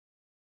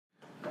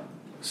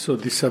So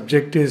the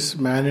subject is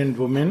man and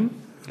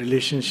woman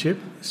relationship,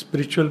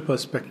 spiritual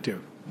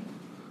perspective.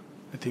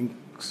 I think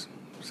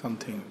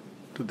something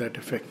to that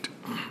effect.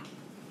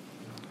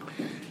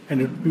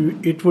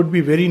 And it would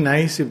be very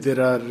nice if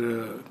there are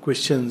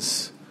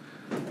questions.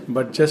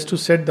 But just to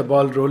set the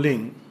ball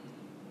rolling,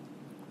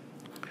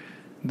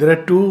 there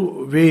are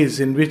two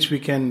ways in which we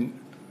can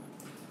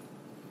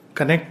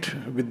connect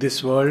with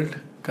this world,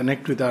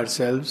 connect with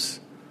ourselves.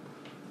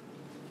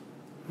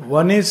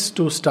 One is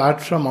to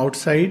start from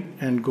outside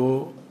and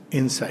go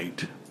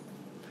inside.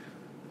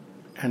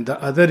 And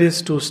the other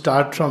is to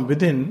start from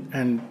within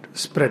and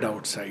spread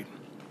outside.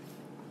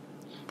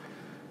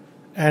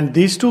 And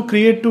these two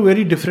create two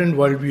very different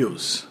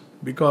worldviews,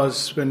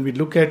 because when we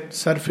look at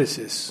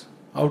surfaces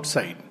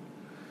outside,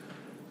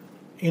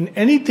 in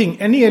anything,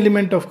 any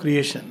element of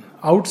creation,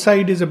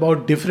 outside is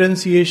about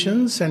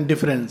differentiations and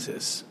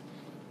differences.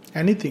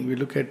 Anything, we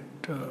look at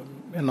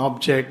an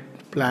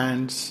object,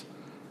 plants,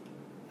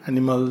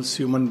 animals,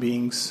 human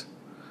beings.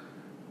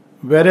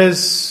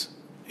 Whereas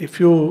if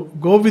you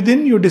go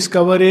within, you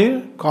discover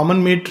a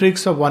common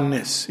matrix of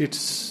oneness.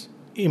 It's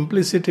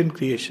implicit in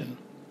creation.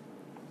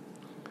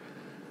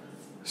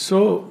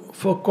 So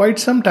for quite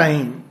some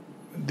time,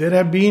 there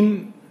have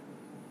been,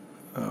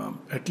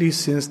 at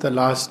least since the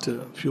last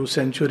few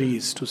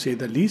centuries to say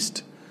the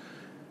least,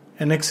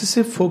 an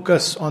excessive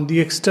focus on the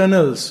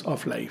externals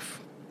of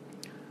life,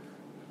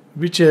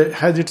 which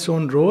has its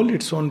own role,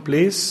 its own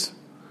place.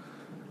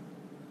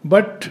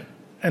 But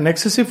an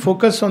excessive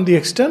focus on the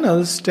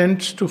externals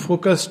tends to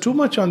focus too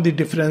much on the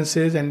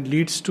differences and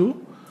leads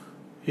to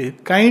a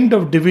kind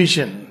of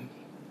division.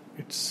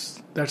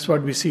 That's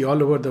what we see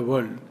all over the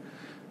world,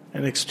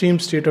 an extreme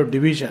state of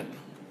division.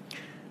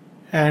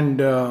 And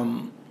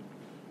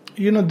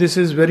this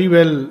is very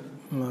well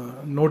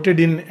noted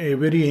in a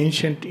very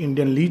ancient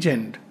Indian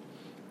legend.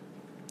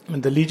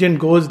 And the legend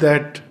goes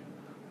that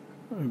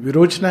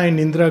Virochana and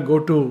Indra go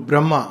to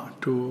Brahma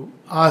to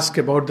ask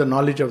about the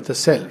knowledge of the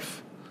self.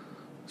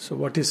 So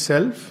what is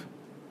self?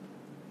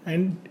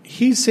 And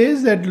he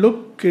says that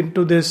look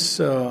into this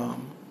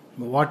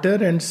water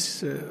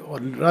or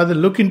rather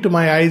look into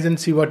my eyes and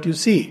see what you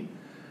see.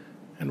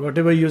 And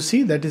whatever you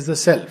see, that is the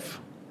self.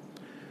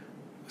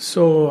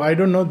 So I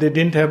don't know, they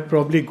didn't have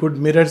probably good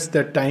mirrors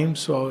that time,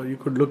 so you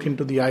could look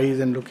into the eyes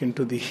and look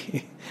into the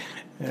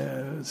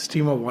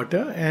stream of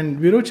water. And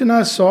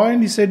Virochana saw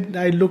and he said,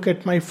 I look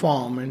at my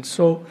form, and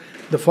so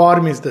the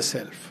form is the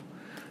self.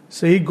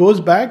 So he goes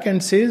back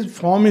and says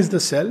form is the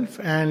self,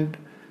 and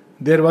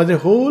there was a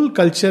whole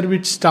culture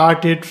which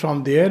started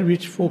from there,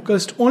 which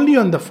focused only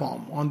on the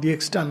form, on the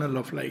external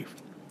of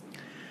life.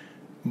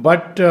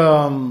 But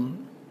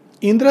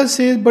Indra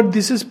says, but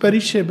this is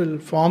perishable,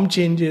 form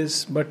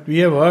changes, but we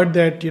have heard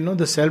that,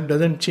 the self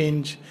doesn't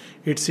change,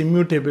 it's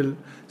immutable.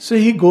 So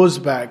he goes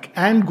back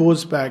and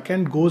goes back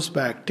and goes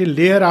back till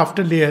layer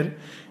after layer.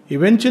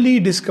 Eventually he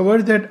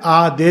discovers that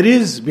there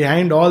is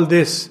behind all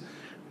this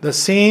the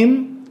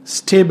same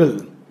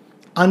stable,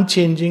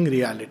 unchanging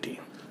reality.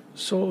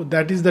 So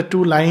that is the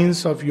two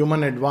lines of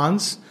human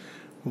advance,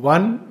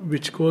 one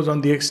which goes on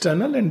the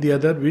external and the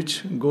other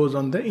which goes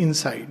on the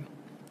inside.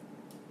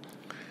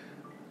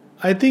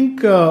 I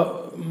think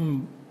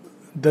one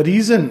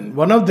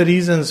of the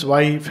reasons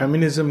why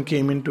feminism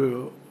came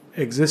into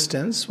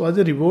existence was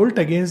a revolt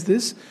against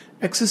this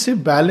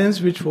excessive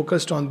balance which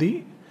focused on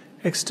the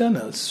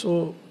externals.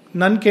 So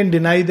none can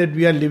deny that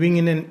we are living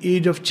in an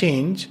age of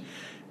change,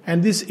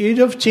 and this age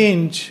of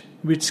change,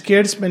 which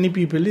scares many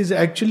people, is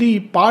actually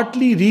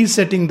partly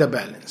resetting the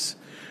balance.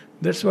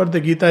 That's what the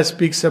Gita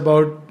speaks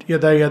about,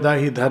 yada yada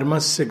hi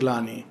dharmasya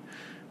glani.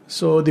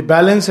 So the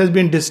balance has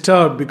been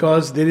disturbed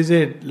because there is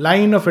a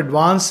line of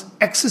advance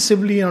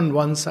excessively on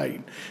one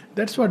side.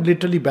 That's what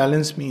literally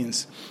balance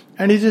means.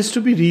 And it has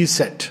to be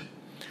reset.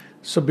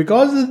 So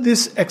because of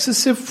this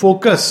excessive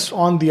focus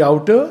on the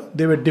outer,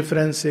 there were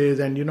differences,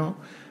 and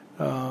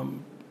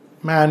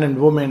man and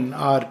woman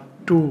are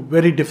two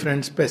very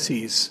different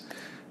species.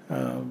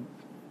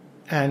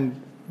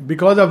 And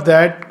because of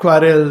that,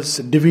 quarrels,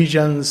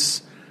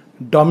 divisions,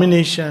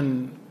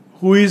 domination,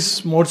 who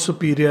is more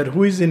superior,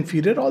 who is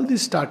inferior, all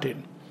this started.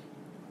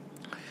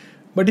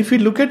 But if we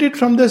look at it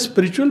from the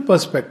spiritual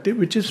perspective,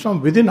 which is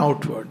from within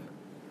outward,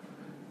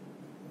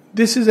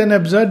 this is an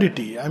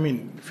absurdity. I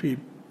mean, if we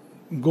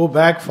go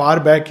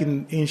far back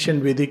in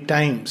ancient Vedic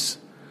times,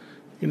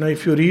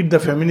 if you read the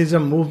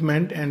feminism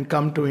movement and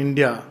come to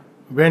India,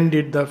 when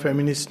did the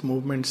feminist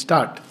movement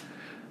start?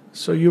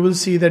 So you will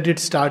see that it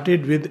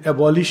started with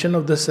abolition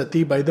of the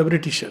sati by the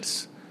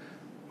Britishers.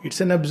 It's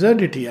an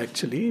absurdity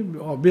actually.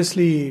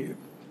 Obviously,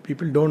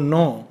 people don't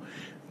know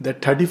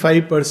that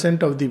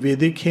 35% of the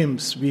Vedic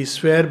hymns we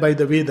swear by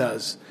the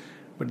Vedas,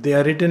 but they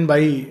are written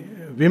by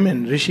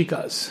women,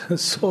 Rishikas.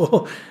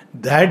 So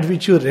that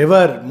which you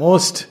revere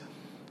most,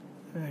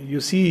 you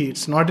see,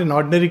 it's not an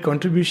ordinary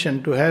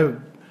contribution to have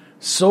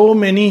so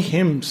many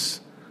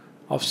hymns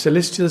of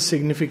celestial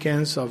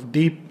significance, of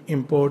deep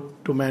import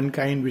to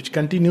mankind, which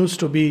continues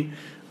to be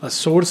a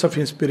source of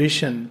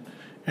inspiration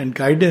and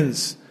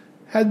guidance,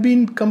 has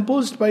been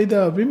composed by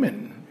the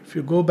women. If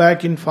you go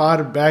back in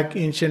far back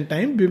ancient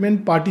time,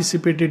 women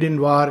participated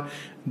in war.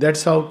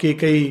 That's how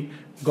Kekai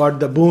got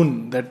the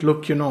boon that,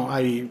 look,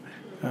 I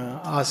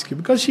ask you.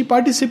 Because she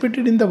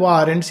participated in the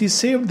war and she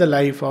saved the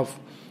life of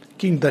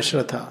King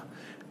Dashratha.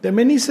 There are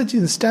many such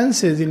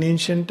instances in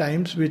ancient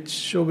times which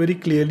show very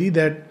clearly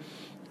that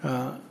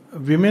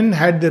women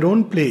had their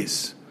own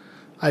place.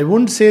 I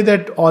wouldn't say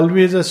that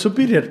always a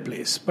superior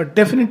place, but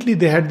definitely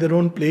they had their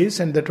own place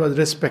and that was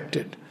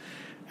respected.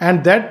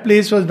 And that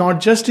place was not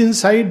just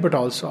inside but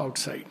also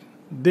outside.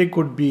 They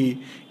could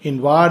be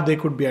in war, they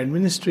could be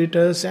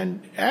administrators,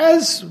 and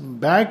as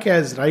back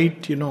as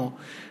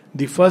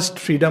the first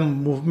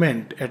freedom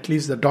movement, at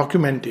least the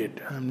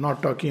documented, I'm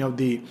not talking of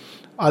the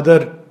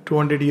other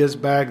 200 years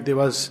back, there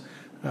was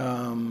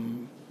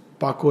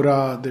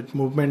Pakora, that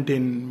movement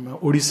in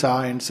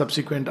Odisha and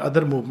subsequent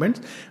other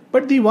movements.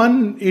 But the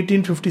one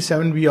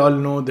 1857, we all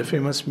know, the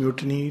famous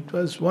mutiny, it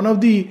was one of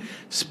the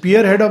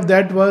spearhead of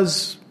that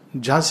was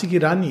Jhansi Ki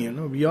Rani,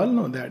 we all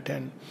know that.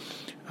 And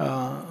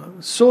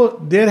so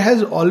there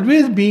has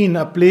always been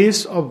a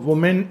place of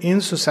women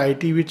in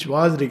society which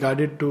was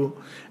regarded to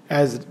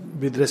as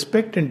with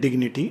respect and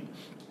dignity.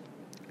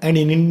 And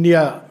in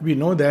India, we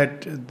know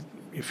that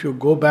if you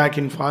go back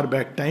in far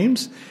back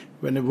times,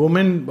 when a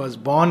woman was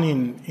born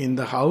in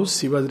the house,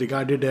 she was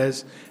regarded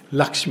as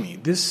Lakshmi.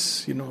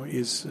 This,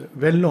 is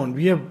well known.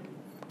 We have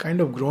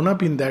kind of grown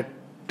up in that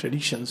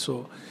tradition.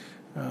 So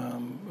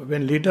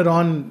when later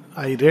on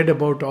I read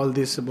about all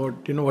this,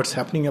 about what's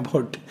happening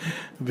about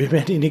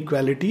women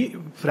inequality,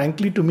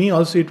 frankly to me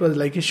also it was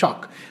like a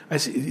shock. I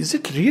said, is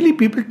it really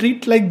people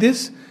treat like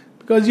this?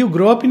 Because you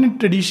grow up in a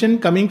tradition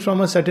coming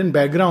from a certain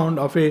background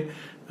of a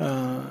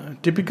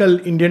typical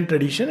Indian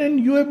tradition, and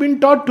you have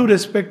been taught to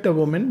respect a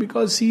woman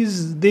because she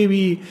is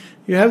Devi.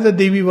 You have the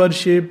Devi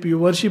worship. You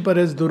worship her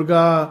as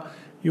Durga.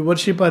 You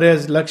worship her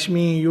as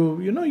Lakshmi.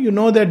 You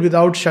know that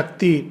without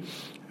Shakti,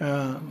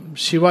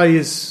 Shiva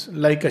is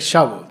like a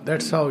shav.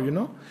 That's how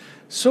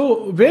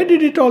So where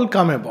did it all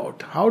come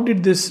about? How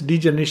did this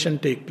degeneration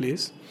take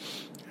place?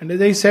 And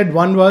as I said,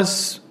 one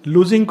was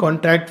losing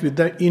contact with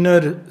the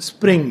inner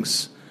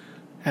springs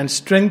and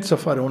strengths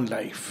of our own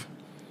life.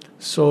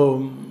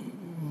 So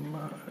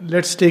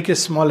let's take a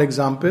small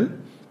example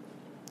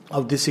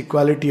of this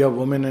equality of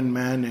woman and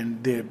man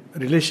and their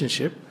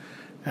relationship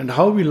and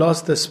how we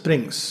lost the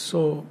springs.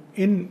 So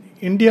in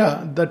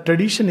India, the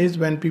tradition is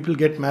when people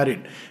get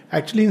married.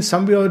 Actually, in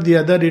some way or the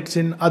other, it's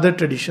in other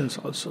traditions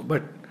also.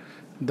 But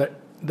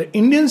the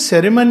Indian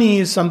ceremony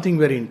is something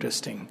very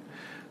interesting.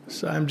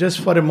 So I'm just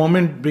for a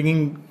moment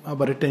bringing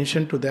our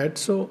attention to that.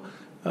 So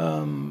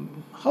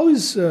how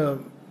does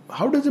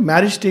the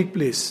marriage take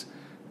place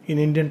in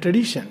Indian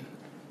tradition?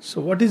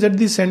 So what is at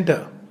the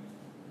center?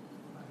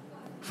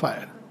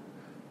 Fire.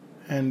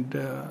 And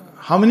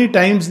how many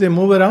times they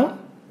move around?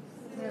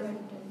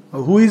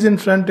 Who is in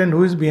front and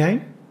who is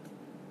behind?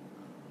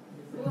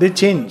 They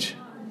change.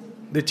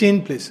 They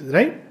change places,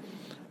 right?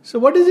 So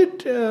what is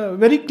it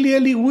very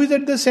clearly? Who is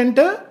at the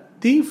center?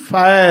 The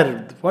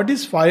fire. What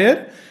is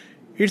fire?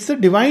 It's the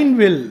divine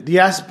will, the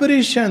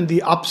aspiration,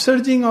 the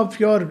upsurging of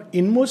your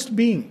inmost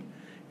being.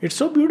 It's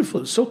so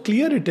beautiful, so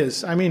clear it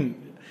is. I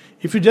mean,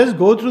 if you just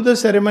go through the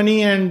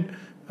ceremony and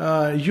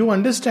you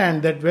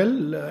understand that,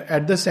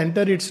 at the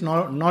center it's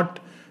not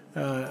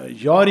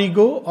your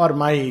ego or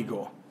my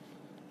ego.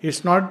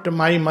 It's not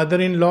my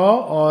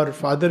mother-in-law or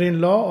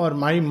father-in-law or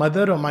my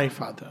mother or my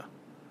father.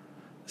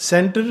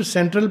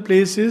 Central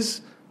place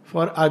is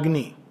for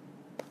Agni.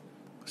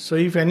 So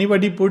if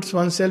anybody puts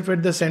oneself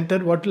at the center,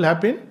 what will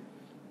happen?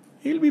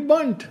 He'll be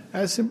burnt.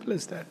 As simple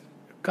as that.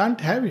 Can't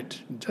have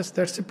it. Just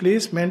that's a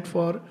place meant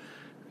for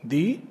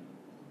the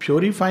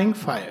purifying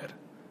fire.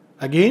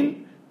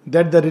 Again,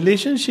 that the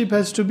relationship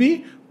has to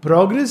be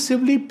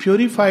progressively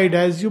purified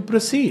as you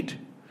proceed.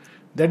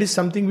 That is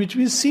something which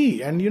we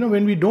see. And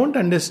when we don't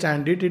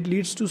understand it, it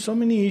leads to so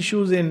many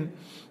issues in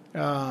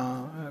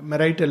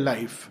marital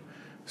life.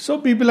 So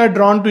people are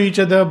drawn to each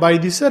other by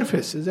the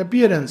surfaces,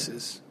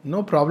 appearances.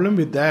 No problem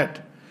with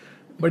that.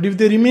 But if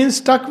they remain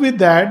stuck with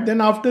that, then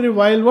after a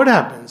while what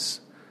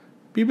happens?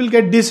 People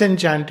get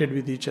disenchanted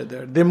with each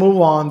other. They move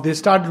on, they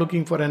start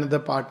looking for another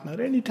partner,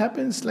 and it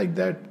happens like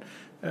that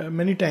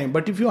many times.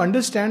 But if you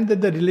understand that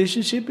the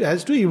relationship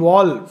has to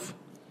evolve.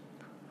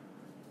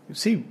 You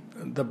see,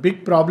 the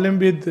big problem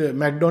with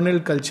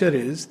McDonald culture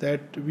is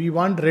that we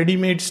want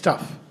ready-made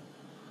stuff.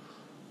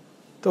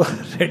 So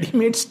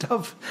ready-made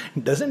stuff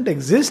doesn't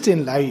exist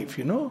in life,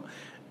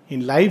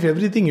 In life,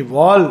 everything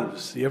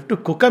evolves. You have to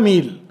cook a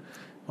meal.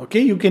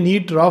 Okay, you can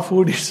eat raw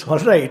food, it's all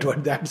right,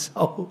 but that's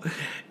how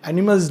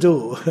animals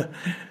do.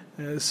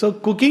 So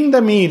cooking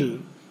the meal,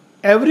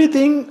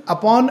 everything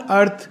upon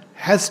earth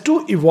has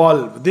to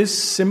evolve. This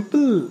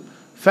simple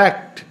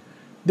fact.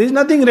 There is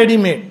nothing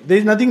ready-made. There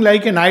is nothing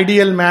like an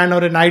ideal man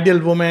or an ideal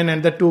woman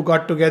and the two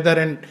got together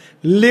and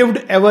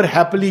lived ever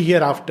happily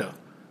hereafter.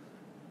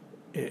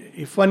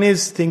 if one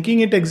is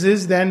thinking it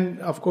exists, then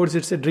of course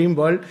it's a dream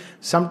world.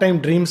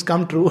 Sometimes dreams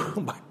come true,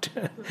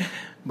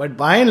 but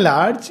by and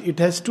large, it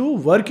has to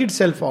work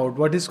itself out.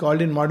 What is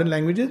called in modern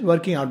languages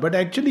working out. But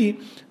actually,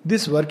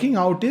 this working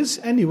out is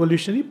an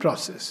evolutionary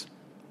process.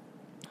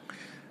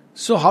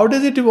 So how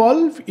does it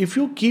evolve? If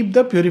you keep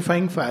the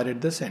purifying fire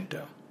at the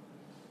center.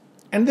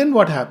 And then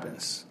what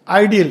happens?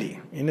 Ideally,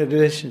 in a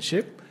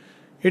relationship,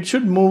 it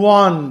should move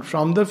on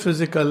from the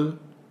physical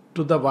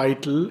to the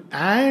vital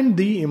and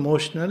the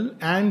emotional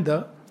and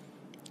the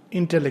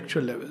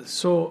intellectual levels.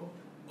 So,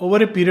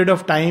 over a period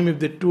of time, if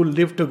the two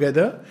live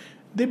together,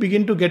 they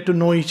begin to get to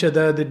know each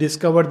other, they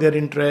discover their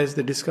interests,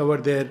 they discover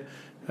their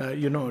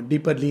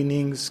deeper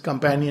leanings,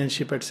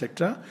 companionship,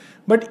 etc.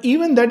 But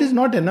even that is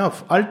not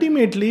enough.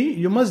 Ultimately,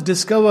 you must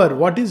discover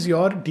what is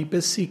your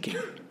deepest seeking.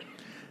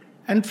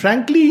 And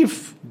frankly,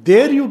 if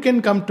there you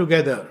can come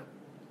together,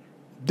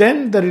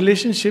 then the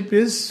relationship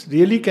is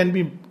really can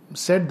be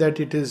said that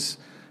it is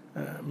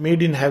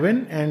made in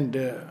heaven and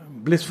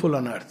blissful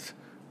on earth,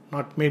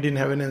 not made in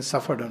heaven and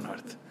suffered on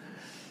earth.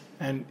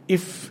 And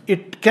if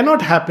it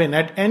cannot happen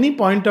at any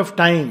point of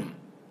time,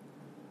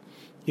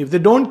 if they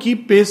don't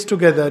keep pace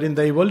together in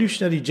the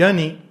evolutionary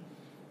journey,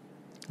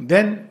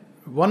 then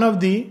one of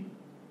the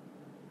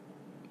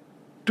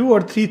 2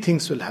 or 3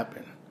 things will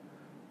happen.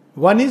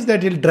 One is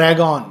that it'll drag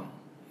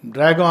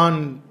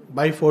on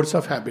by force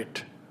of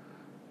habit.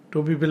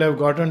 2 people have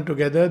gotten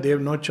together, they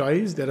have no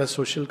choice, there are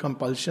social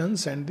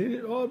compulsions, and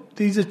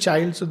he's a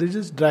child, so they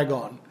just drag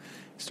on.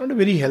 It's not a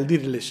very healthy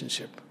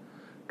relationship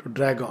to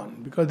drag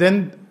on, because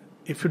then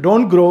if you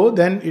don't grow,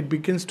 then it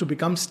begins to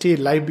become stale.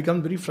 Life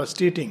becomes very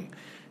frustrating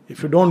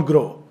if you don't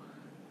grow.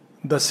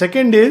 The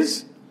second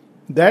is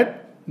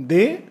that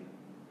they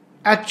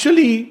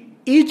actually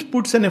each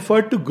puts an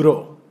effort to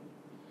grow.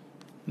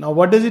 Now,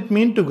 what does it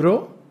mean to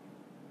grow?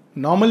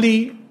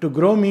 Normally, to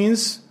grow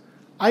means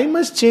I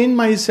must change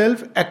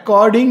myself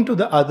according to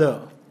the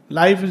other.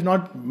 Life is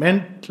not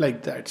meant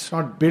like that. It's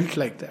not built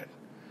like that.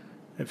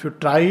 If you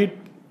try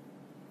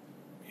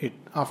it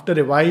after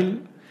a while,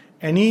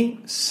 any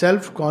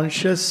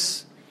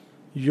self-conscious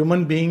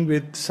human being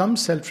with some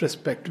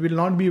self-respect will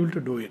not be able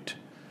to do it.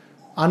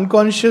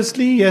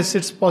 Unconsciously, yes,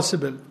 it's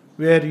possible.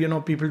 Where,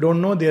 people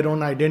don't know their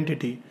own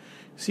identity.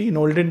 See, in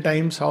olden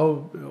times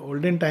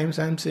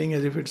I'm saying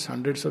as if it's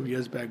hundreds of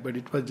years back, but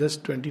it was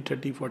just 20,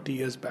 30, 40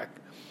 years back.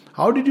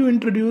 How did you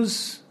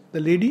introduce the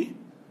lady?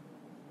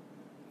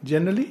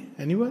 Generally,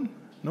 anyone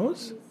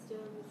knows?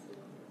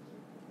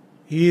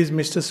 He is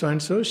Mr.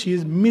 So-and-so, she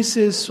is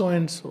Mrs.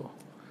 So-and-so.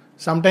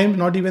 Sometimes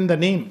not even the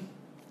name,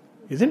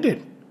 isn't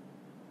it?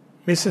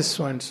 Mrs.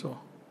 So-and-so.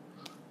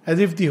 As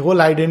if the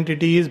whole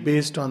identity is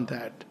based on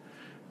that.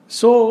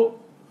 So,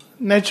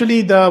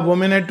 naturally the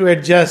woman had to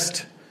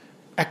adjust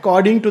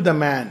according to the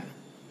man.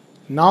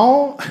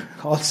 Now,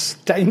 all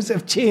times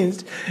have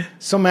changed,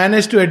 so man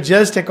has to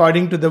adjust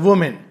according to the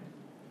woman.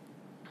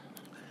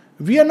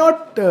 We are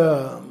not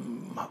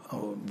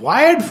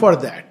wired for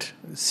that.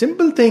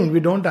 Simple thing we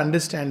don't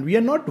understand. We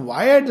are not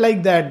wired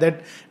like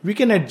that we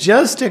can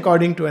adjust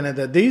according to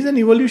another. There is an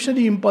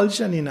evolutionary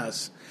impulsion in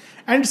us.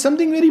 And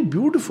something very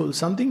beautiful,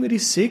 something very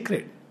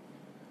sacred.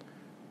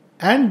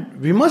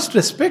 And we must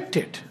respect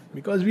it,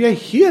 because we are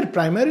here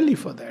primarily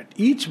for that.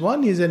 Each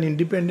one is an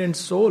independent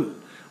soul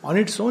on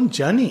its own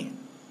journey.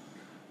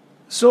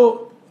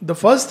 So, the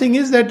first thing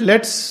is that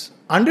let's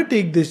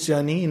undertake this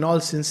journey in all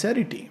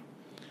sincerity.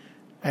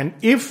 And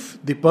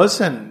if the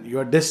person you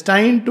are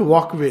destined to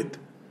walk with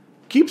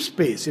keeps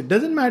pace, it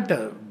doesn't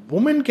matter.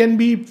 Woman can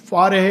be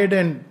far ahead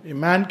and a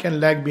man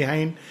can lag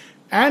behind,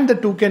 and the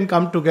two can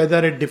come together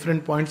at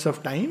different points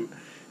of time.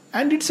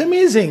 And it's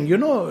amazing.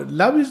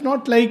 Love is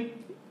not like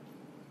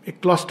a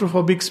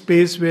claustrophobic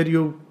space where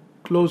you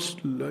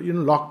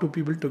lock 2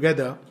 people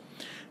together.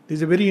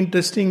 There's a very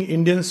interesting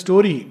Indian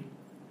story,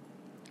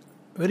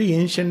 very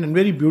ancient and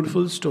very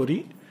beautiful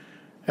story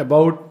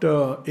about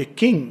a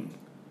king,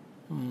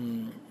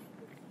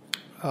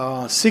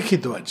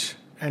 Sikhidwaj,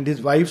 and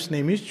his wife's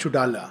name is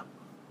Chudala.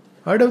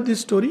 Heard of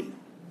this story?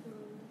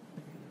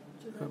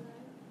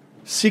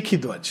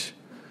 Sikhidwaj.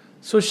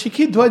 So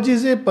Sikhidwaj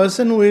is a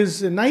person who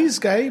is a nice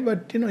guy,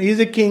 but he is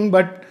a king,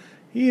 but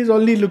he is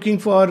only looking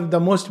for the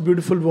most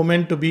beautiful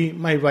woman to be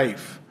my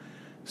wife.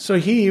 So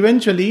he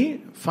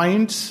eventually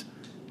finds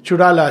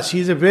Chudala. She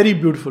is a very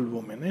beautiful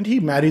woman, and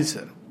he marries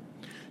her.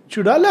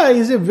 Chudala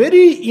is a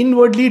very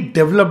inwardly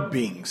developed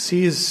being.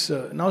 She is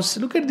now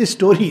look at this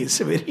story.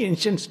 It's a very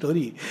ancient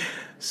story.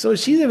 So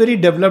she is a very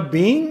developed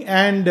being,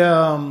 and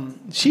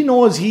she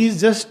knows he is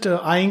just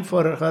eyeing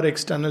for her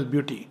external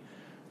beauty.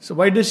 So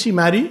why does she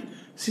marry?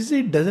 She says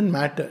it doesn't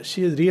matter.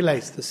 She has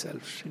realized the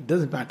self. It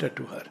doesn't matter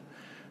to her.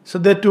 So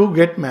the two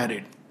get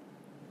married.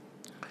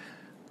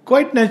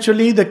 Quite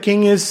naturally, the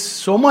king is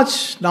so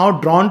much now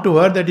drawn to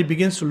her that he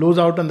begins to lose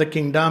out on the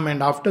kingdom,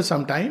 and after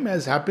some time,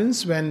 as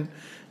happens when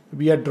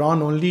we are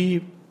drawn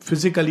only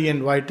physically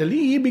and vitally,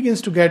 he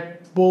begins to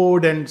get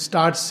bored and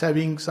starts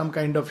having some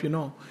kind of,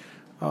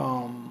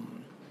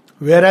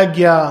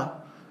 vairagya.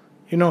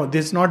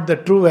 This is not the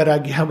true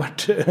vairagya,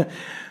 but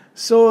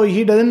So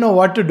he doesn't know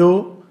what to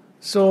do.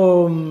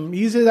 So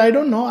he says, I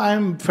don't know, I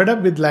am fed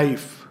up with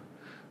life.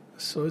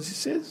 So she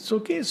says,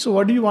 okay, so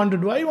what do you want to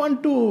do? I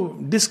want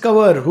to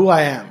discover who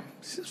I am.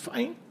 He says,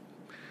 fine.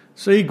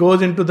 So he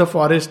goes into the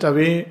forest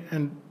away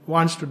and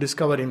wants to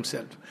discover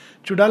himself.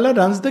 Chudala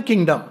runs the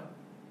kingdom.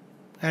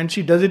 And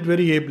she does it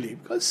very ably.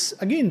 Because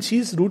again, she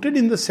is rooted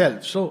in the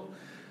self. So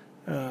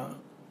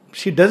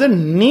she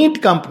doesn't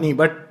need company.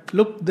 But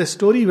look, the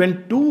story,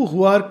 when two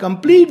who are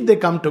complete, they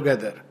come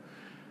together.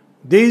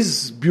 There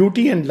is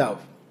beauty and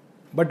love.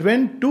 But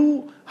when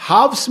two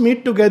halves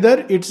meet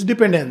together, it's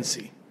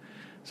dependency.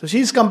 So she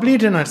is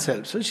complete in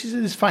herself. So she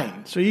says, it's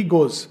fine. So he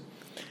goes.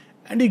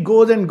 And he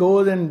goes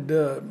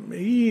and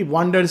he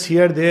wanders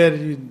here, there,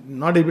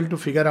 not able to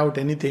figure out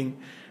anything.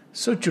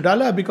 So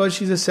Chudala, because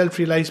she's a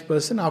self-realized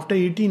person, after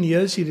 18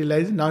 years, she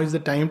realizes now is the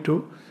time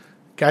to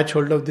catch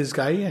hold of this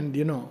guy and,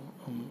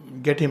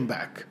 get him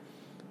back.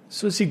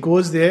 So she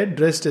goes there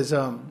dressed as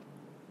a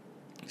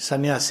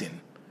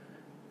sannyasin.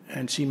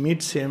 And she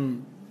meets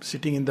him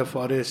sitting in the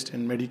forest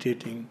and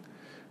meditating.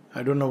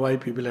 I don't know why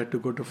people had to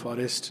go to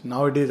forest.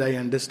 Nowadays I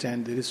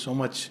understand there is so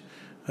much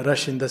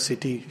rush in the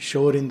city,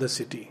 shore in the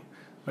city.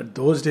 But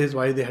those days,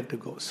 why they had to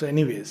go? So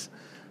anyways,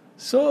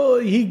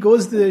 so she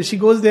goes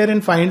there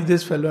and finds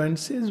this fellow and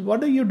says,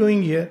 what are you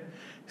doing here?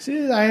 He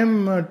says, I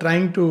am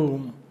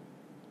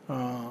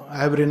I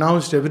have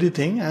renounced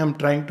everything. I am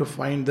trying to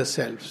find the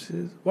self. She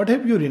says, what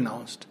have you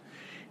renounced?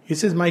 He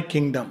says, my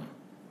kingdom.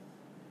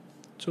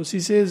 So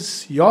she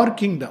says, your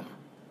kingdom?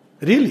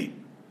 Really?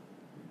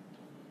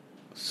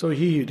 So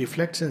he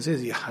reflects and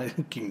says, yeah,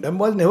 kingdom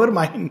was never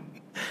mine.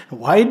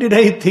 Why did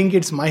I think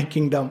it's my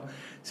kingdom?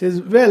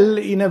 Says, well,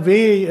 in a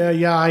way,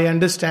 yeah, I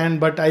understand,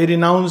 but I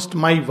renounced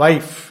my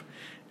wife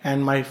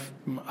and my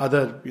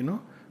other,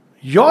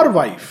 your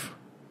wife.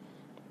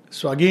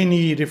 So again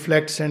he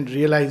reflects and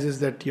realizes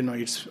that,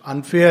 it's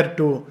unfair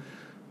to,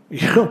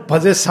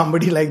 possess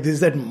somebody like this,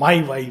 that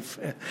my wife.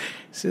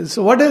 Says,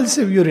 so what else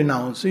have you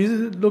renounced? So he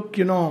says, look,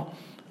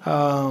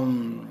 I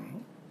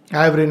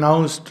have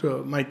renounced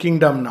my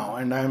kingdom now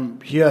and I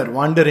am here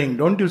wandering.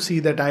 Don't you see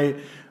that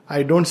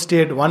I don't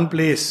stay at one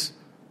place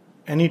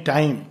any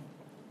time?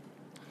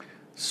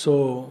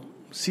 So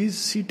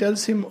she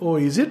tells him, oh,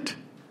 is it?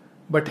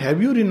 But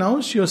have you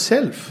renounced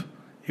yourself?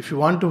 If you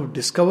want to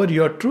discover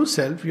your true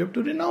self, you have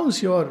to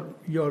renounce your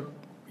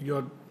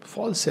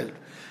false self.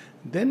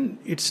 Then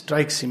it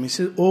strikes him. He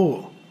says,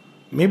 oh,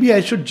 maybe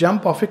I should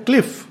jump off a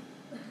cliff.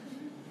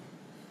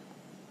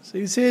 So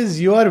he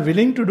says, you are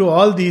willing to do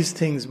all these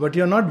things, but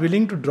you are not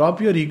willing to drop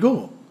your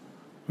ego,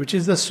 which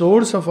is the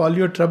source of all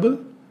your trouble.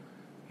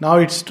 Now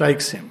it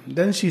strikes him.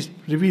 Then she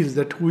reveals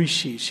that who is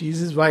she? She is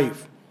his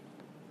wife.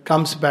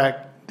 Comes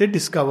back, they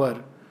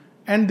discover,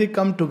 and they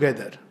come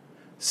together.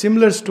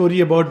 Similar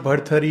story about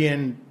Bhartari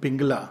and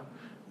Pingala,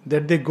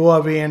 that they go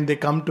away and they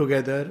come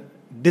together,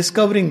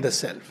 discovering the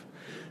self.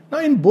 Now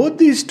in both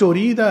these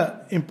stories,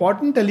 the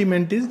important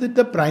element is that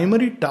the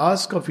primary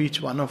task of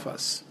each one of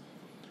us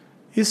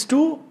is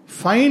to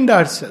find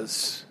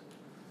ourselves.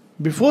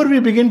 Before we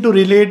begin to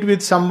relate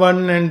with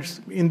someone and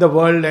in the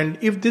world, and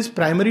if this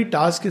primary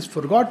task is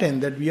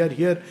forgotten, that we are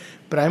here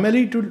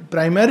primarily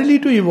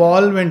to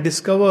evolve and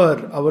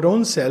discover our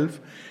own self,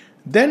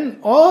 then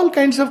all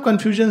kinds of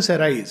confusions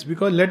arise.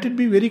 Because let it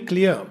be very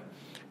clear,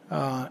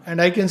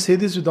 and I can say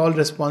this with all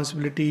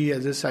responsibility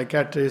as a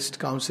psychiatrist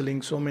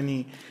counseling so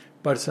many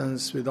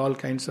persons with all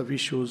kinds of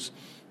issues.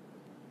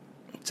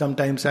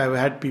 Sometimes I have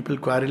had people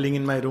quarreling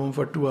in my room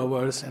for 2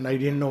 hours and I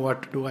didn't know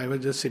what to do. I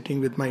was just sitting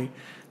with my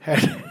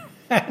head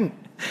and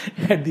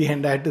at the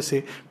end I had to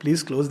say,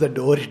 please close the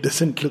door, it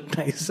doesn't look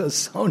nice, the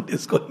sound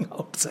is going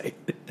outside.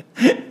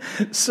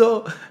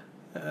 So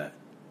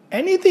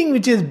anything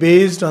which is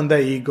based on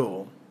the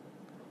ego,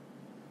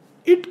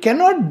 it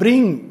cannot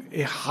bring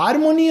a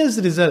harmonious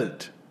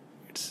result.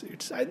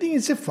 I think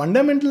it's a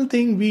fundamental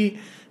thing. We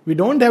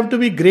don't have to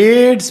be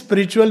great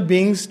spiritual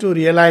beings to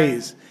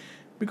realize,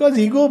 because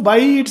ego by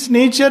its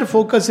nature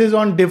focuses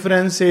on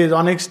differences,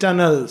 on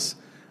externals.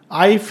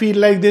 I feel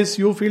like this,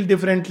 you feel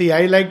differently.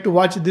 I like to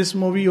watch this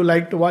movie, you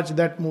like to watch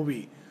that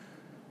movie.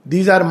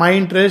 These are my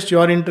interests,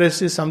 your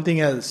interest is something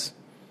else.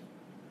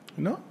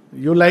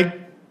 You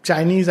like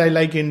Chinese, I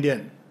like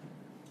Indian.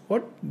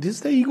 What? This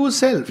is the ego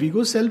self.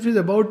 Ego self is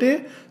about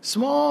a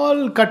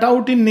small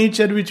cutout in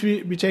nature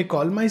which I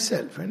call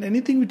myself. And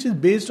anything which is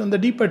based on the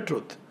deeper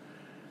truth,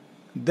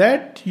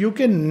 that you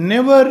can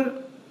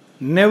never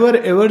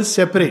ever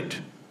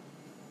separate.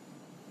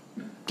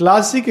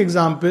 Classic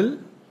example,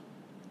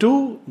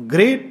 2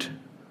 great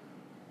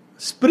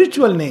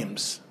spiritual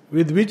names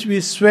with which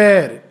we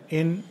swear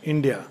in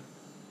India.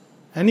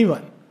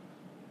 Anyone?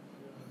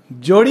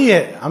 जोड़ी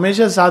है,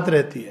 हमेशा साथ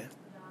रहती है.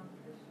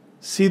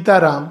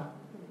 सीताराम,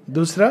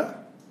 दूसरा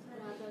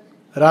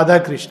Radha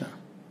Krishna.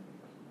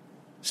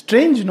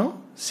 Strange,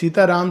 no?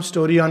 Sitaram's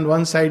story on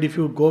one side, if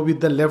you go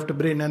with the left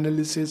brain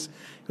analysis,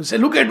 you say,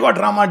 look at what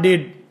Rama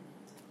did.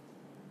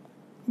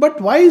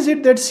 But why is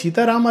it that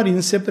Sitaram are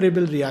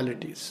inseparable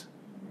realities?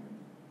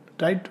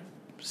 Try to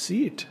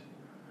see it.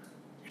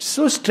 It's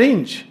so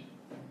strange.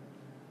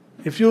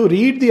 If you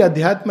read the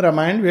Adhyatma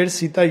Ramayana where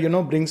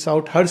Sita, brings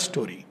out her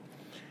story,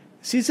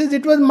 she says,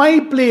 it was my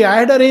play, I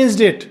had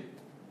arranged it.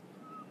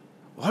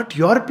 What,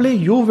 your play?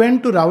 You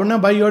went to Ravana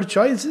by your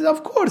choice? He says,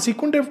 of course, he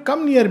couldn't have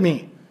come near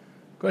me.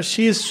 Because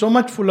she is so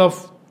much full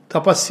of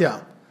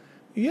tapasya.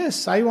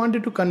 Yes, I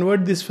wanted to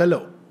convert this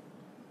fellow.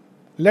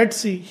 Let's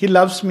see, he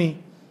loves me.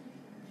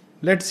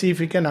 Let's see if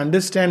he can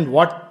understand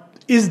what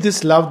is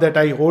this love that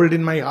I hold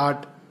in my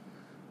heart.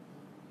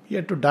 He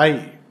had to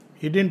die.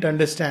 He didn't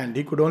understand.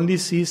 He could only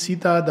see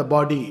Sita, the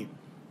body,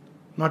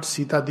 not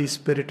Sita, the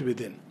spirit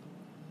within.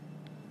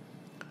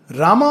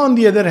 Rama, on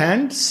the other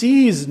hand,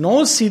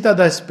 knows Sita,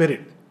 the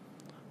spirit.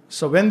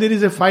 So when there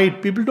is a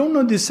fight, people don't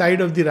know this side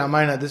of the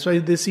Ramayana. That's why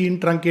they see in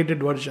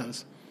truncated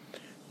versions.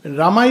 When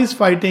Rama is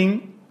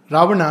fighting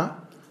Ravana,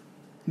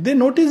 they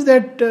notice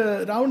that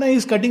Rama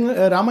is cutting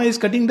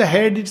the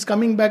head, it's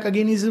coming back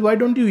again. He says, why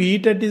don't you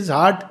eat at his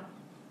heart?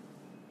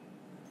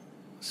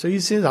 So he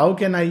says, how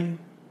can I?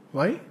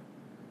 Why?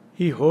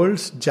 He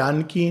holds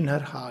Janki in her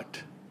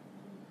heart.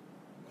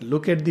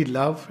 Look at the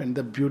love and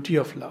the beauty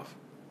of love.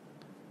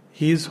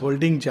 He is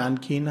holding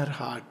Janki in her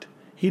heart.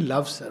 He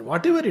loves her,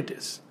 whatever it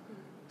is.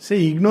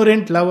 Say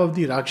ignorant love of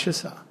the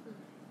Rakshasa.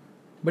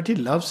 But he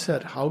loves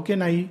her. How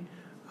can I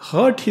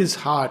hurt his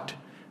heart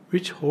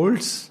which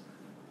holds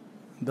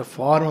the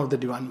form of the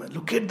Divine Mother?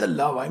 Look at the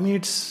love. I mean,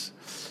 it's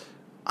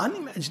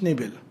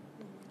unimaginable.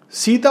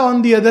 Sita,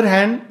 on the other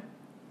hand,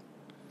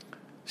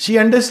 she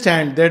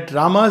understands that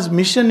Rama's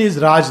mission is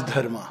Raj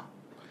Dharma.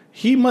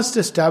 He must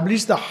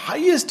establish the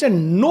highest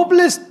and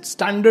noblest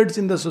standards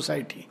in the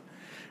society,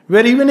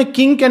 where even a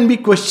king can be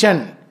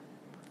questioned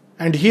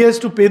and he has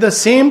to pay the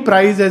same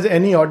price as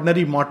any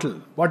ordinary mortal,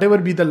 whatever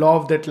be the law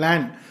of that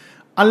land,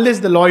 unless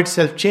the law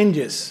itself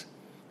changes.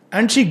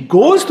 And she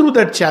goes through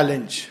that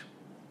challenge.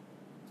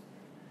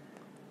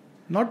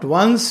 Not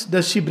once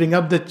does she bring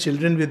up the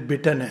children with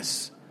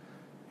bitterness.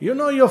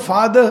 Your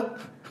father,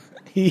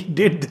 he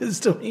did this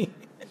to me.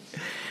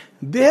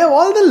 They have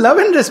all the love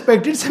and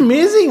respect. It's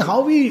amazing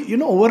how we,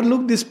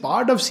 overlook this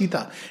part of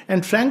Sita.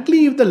 And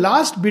frankly, if the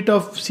last bit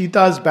of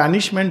Sita's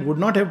banishment would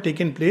not have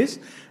taken place,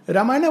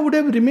 Ramayana would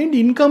have remained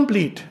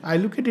incomplete. I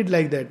look at it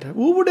like that.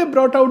 Who would have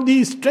brought out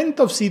the strength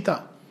of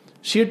Sita?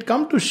 She had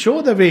come to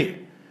show the way.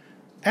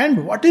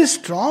 And what a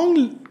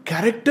strong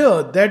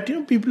character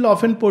that, people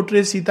often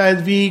portray Sita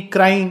as weak,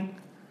 crying.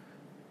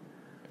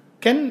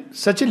 Can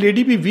such a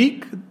lady be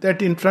weak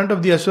that in front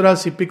of the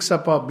Asuras she picks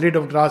up a blade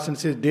of grass and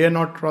says, dare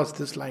not cross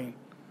this line,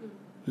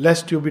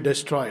 lest you be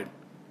destroyed?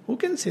 Who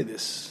can say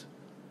this?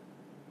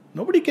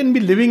 Nobody can be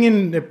living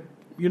in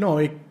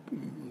a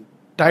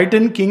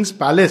Titan king's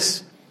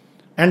palace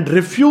and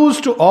refuse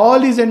to all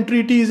his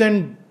entreaties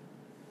and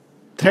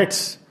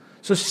threats.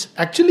 So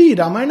actually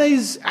Ramayana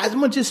is as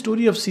much a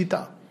story of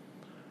Sita.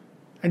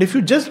 And if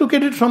you just look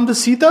at it from the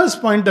Sita's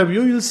point of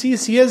view, you'll see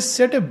she has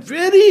set a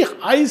very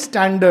high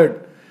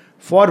standard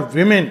for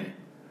women,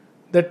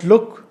 that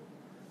look,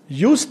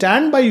 you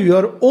stand by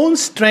your own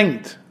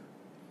strength.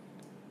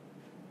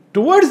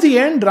 Towards the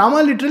end,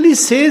 Rama literally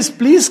says,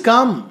 please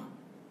come.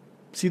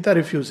 Sita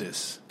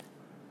refuses.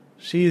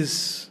 She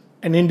is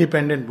an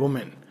independent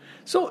woman.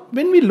 So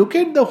when we look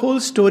at the whole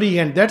story,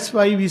 and that's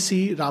why we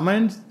see Rama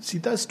and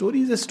Sita's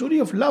story is a story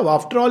of love.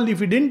 After all, if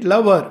he didn't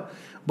love her,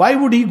 why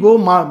would he go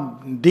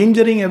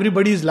endangering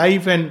everybody's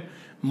life and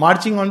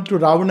marching on to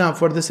Ravana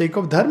for the sake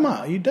of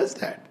dharma? He does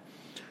that.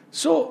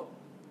 So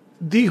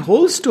the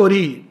whole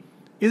story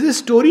is a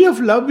story of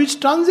love which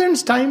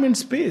transcends time and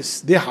space.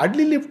 They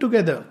hardly live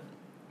together.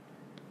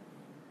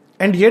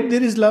 And yet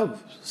there is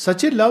love.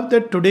 Such a love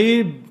that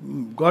today,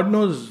 God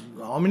knows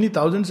how many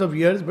thousands of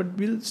years, but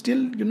we'll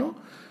still,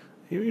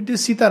 it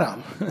is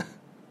Sitaram.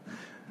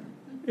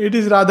 It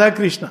is Radha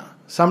Krishna.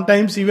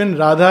 Sometimes even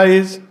Radha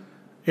is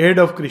head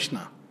of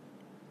Krishna.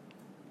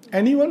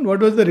 Anyone?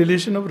 What was the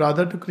relation of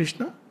Radha to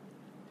Krishna?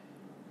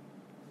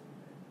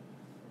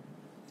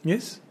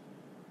 Yes?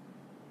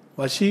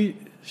 Was she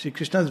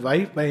Krishna's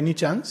wife by any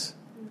chance?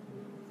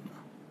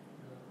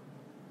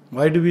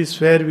 Why do we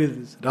swear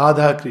with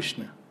Radha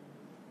Krishna?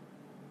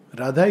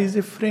 Radha is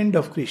a friend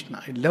of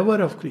Krishna, a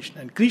lover of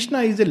Krishna. And Krishna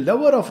is a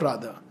lover of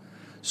Radha.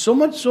 So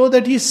much so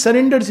that he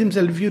surrenders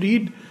himself. If you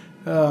read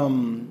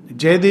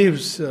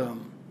Jayadev's,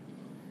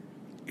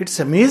 it's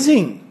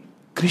amazing.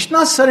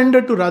 Krishna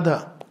surrendered to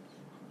Radha.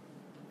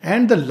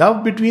 And the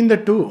love between the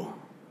two.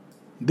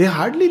 They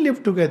hardly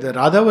lived together.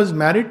 Radha was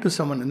married to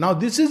someone. Now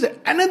this is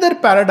another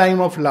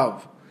paradigm of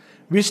love,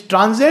 which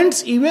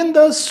transcends even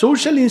the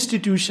social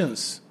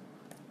institutions,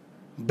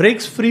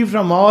 breaks free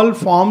from all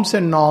forms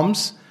and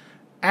norms,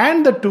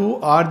 and the two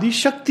are the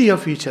Shakti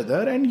of each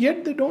other, and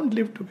yet they don't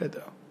live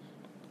together.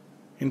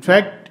 In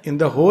fact, in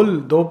the whole,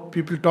 though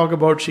people talk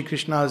about Shri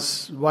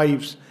Krishna's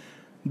wives,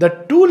 the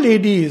two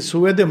ladies who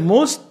were the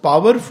most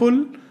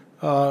powerful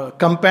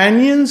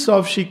companions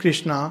of Shri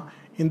Krishna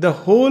in the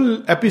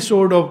whole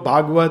episode of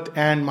Bhagavad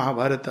and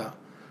Mahabharata,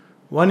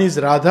 one is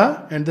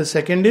Radha and the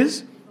second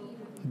is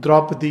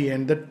Draupadi,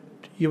 and that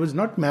he was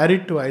not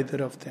married to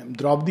either of them.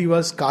 Draupadi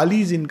was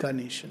Kali's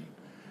incarnation.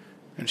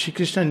 And Shri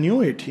Krishna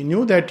knew it. He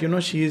knew that,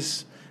 she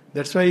is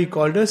That's why he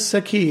called her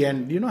Sakhi,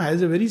 and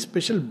has a very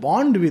special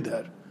bond with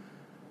her.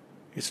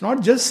 It's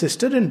not just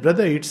sister and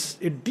brother, it's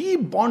a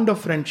deep bond of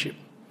friendship.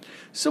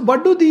 So,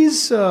 what do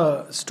these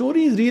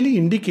stories really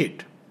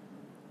indicate?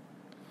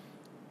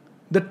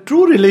 The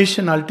true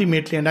relation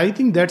ultimately, and I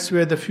think that's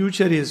where the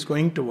future is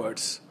going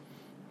towards.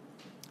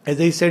 As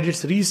I said,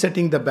 it's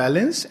resetting the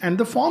balance, and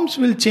the forms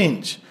will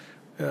change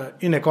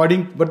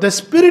but the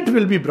spirit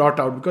will be brought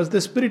out, because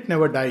the spirit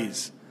never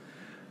dies.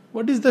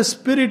 What is the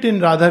spirit in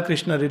Radha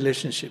Krishna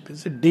relationship?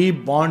 It's a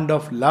deep bond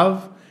of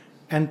love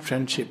and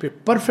friendship, a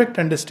perfect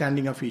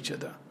understanding of each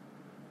other.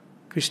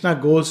 Krishna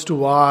goes to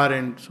war,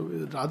 and so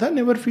Radha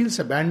never feels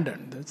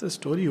abandoned. That's the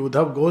story.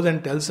 Uddhav goes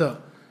and tells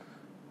her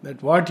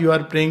that what you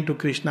are praying to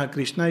Krishna,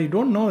 you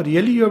don't know.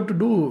 Really, you have to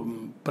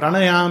do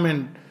pranayam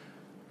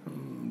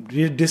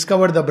and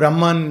discover the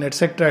Brahman,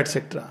 etc.,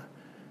 etc.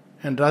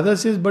 And Radha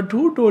says, but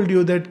who told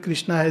you that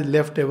Krishna has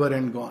left ever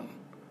and gone?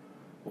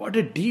 What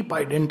a deep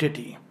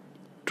identity.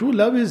 True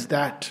love is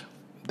that.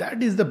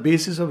 That is the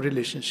basis of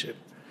relationship.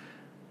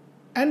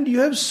 And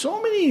you have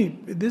so many,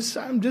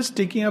 I'm just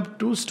taking up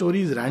 2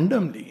 stories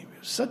randomly.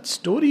 Such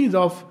stories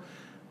of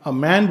a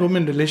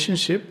man-woman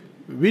relationship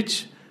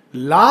which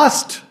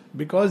last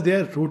because they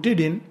are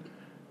rooted in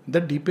the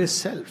deepest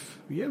self.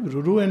 We have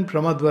Ruru and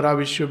Pramadvara,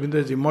 which Sri Aurobindo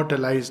has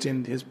immortalized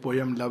in his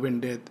poem Love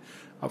and Death.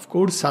 Of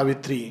course,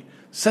 Savitri.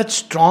 Such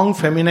strong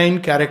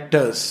feminine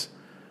characters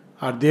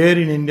are there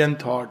in Indian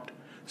thought.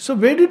 So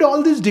where did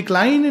all this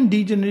decline and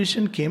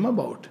degeneration came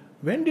about?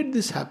 When did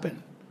this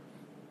happen?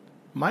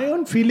 My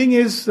own feeling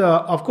is,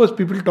 of course,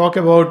 people talk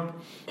about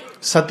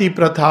Sati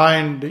Pratha,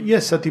 and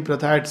yes, Sati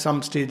Pratha at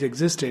some stage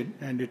existed,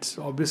 and it's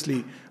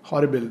obviously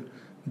horrible.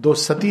 Though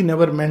Sati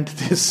never meant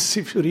this.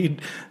 If you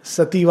read,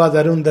 Sati was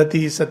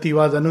Arundhati, Sati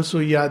was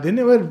Anusuya, they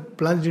never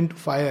plunged into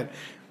fire.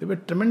 They were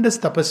tremendous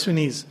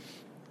tapaswinis.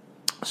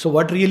 So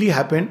what really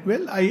happened?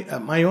 Well,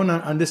 my own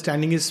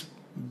understanding is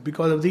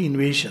because of the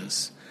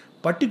invasions.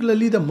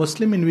 Particularly the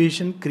Muslim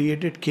invasion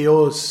created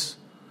chaos.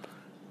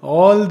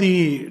 All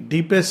the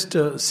deepest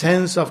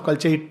sense of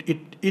culture,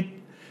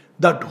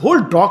 that whole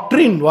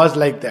doctrine was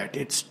like that.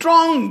 It's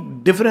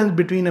strong difference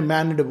between a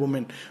man and a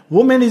woman.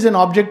 Woman is an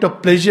object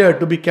of pleasure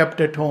to be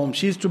kept at home.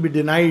 She is to be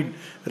denied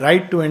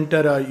right to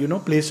enter a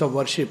place of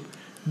worship.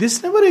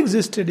 This never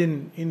existed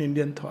in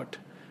Indian thought.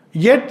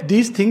 Yet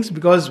these things,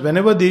 because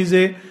whenever there is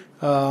a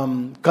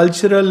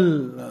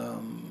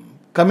cultural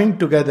coming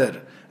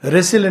together,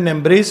 wrestle and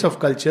embrace of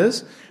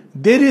cultures,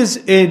 there is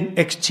an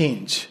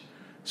exchange.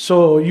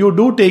 So you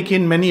do take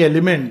in many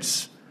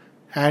elements,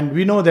 and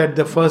we know that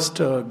the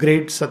first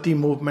great Sati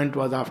movement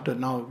was after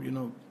now,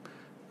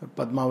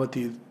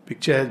 Padmavati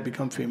picture has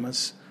become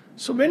famous.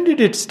 So when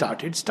did it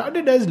start? It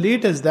started as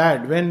late as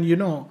that, when,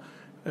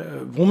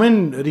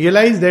 women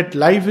realized that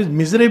life is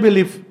miserable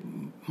if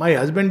my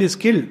husband is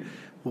killed.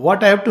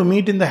 What I have to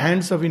meet in the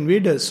hands of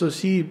invaders. So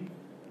she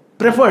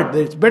preferred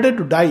that it's better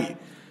to die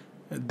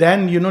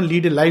than,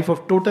 lead a life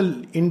of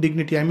total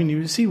indignity. I mean,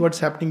 you see what's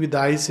happening with the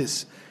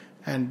ISIS.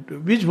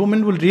 And which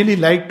woman would really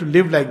like to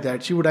live like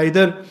that? She would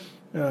either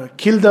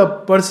kill the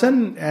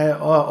person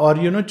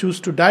or choose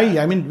to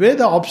die. I mean, where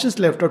the options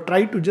left, or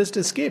try to just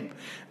escape.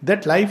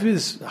 That life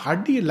is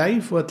hardly a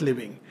life worth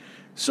living.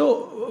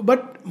 So,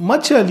 but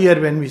much earlier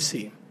when we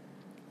see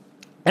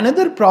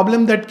another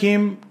problem that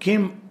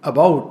came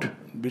about,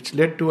 which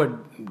led to a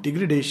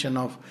degradation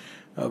of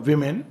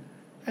women,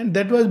 and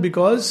that was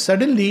because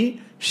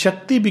suddenly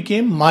Shakti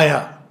became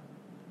Maya.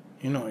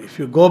 If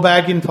you go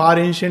back in far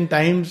ancient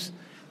times,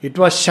 it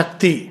was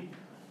Shakti.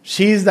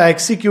 She is the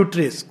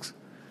executrix.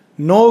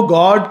 No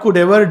god could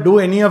ever do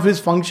any of his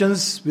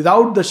functions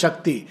without the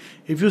Shakti.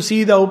 If you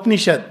see the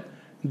Upanishad,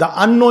 the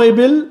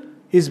unknowable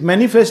is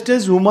manifest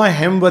as Uma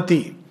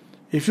Hemvati.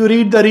 If you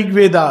read the Rig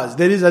Vedas,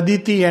 there is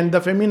Aditi and the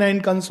feminine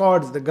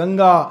consorts, the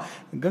Ganga.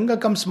 Ganga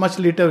comes much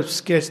later,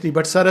 scarcely,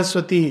 but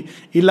Saraswati,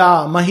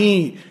 Ila,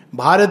 Mahi,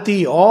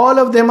 Bharati, all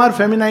of them are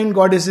feminine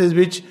goddesses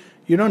which,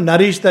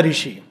 nourish the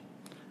Rishi.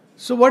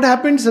 So what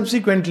happened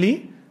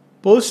subsequently?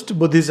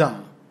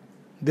 Post-Buddhism,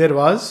 there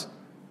was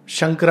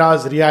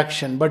Shankara's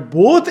reaction, but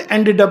both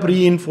ended up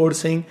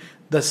reinforcing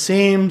the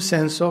same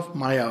sense of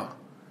Maya.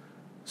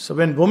 So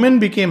when woman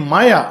became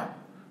Maya,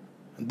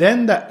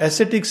 then the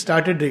ascetics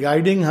started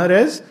regarding her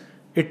as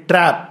a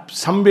trap.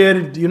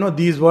 Somewhere,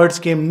 these words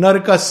came,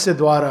 Narkasya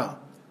Dwara.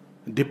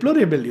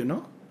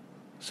 Deplorable,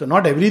 So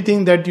not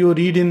everything that you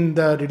read in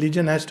the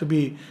religion has to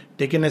be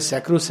taken as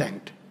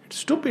sacrosanct. It's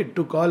stupid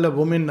to call a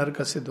woman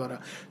Narkasya Dwara.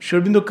 Sri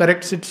Aurobindo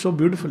corrects it so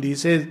beautifully. He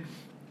says,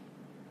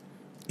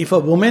 if a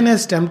woman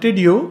has tempted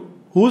you,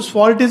 whose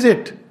fault is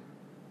it?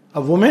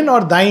 A woman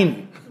or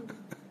thine?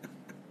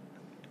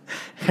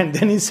 And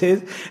then he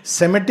says,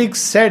 Semitics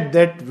said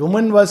that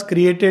woman was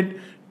created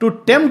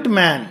to tempt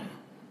man.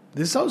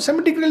 This is how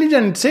Semitic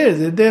religion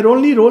says. Their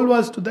only role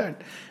was to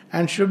that.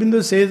 And Sri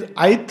Aurobindo says,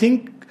 I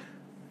think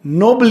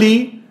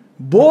nobly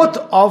both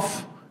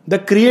of the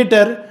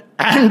creator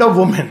and of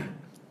woman.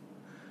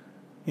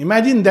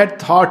 Imagine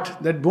that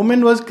thought, that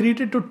woman was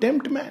created to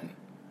tempt man.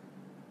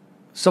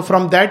 So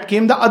from that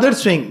came the other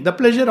swing, the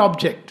pleasure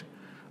object.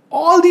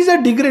 All these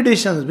are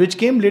degradations which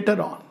came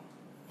later on.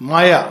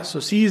 Maya. So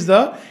she is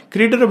the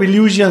creator of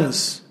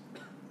illusions.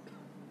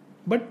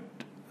 But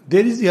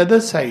there is the other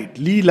side,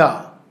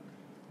 Leela.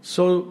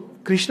 So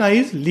Krishna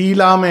is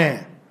Leela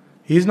mein.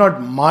 He is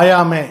not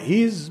Maya mein.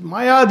 He is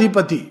Maya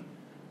Adhipati.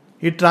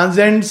 He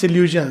transcends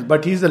illusions,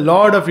 but he is the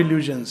Lord of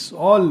illusions.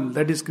 All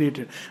that is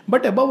created.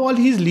 But above all,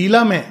 he is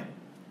Leela mein.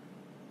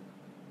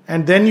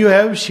 And then you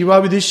have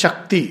Shiva with his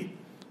Shakti.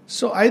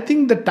 So I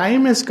think the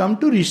time has come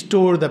to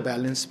restore the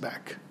balance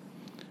back.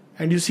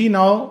 And you see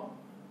now,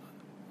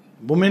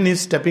 woman is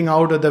stepping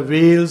out of the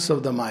veils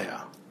of the Maya.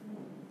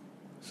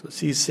 So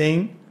she is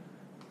saying,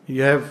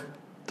 you have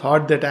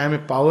thought that I am a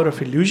power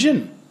of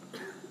illusion,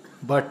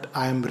 but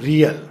I am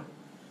real.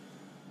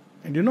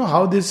 And you know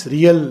how this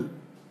real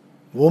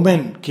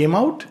woman came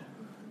out?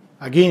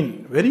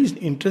 Again, very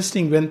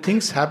interesting. When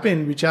things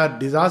happen which are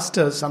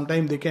disasters,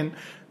 sometimes they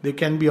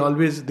can be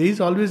always, there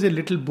is always a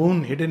little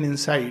boon hidden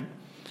inside.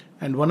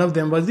 And one of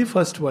them was the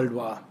First World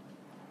War.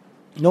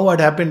 You know what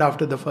happened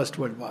after the First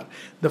World War?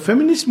 The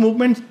feminist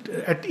movement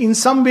in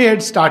some way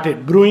had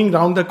started brewing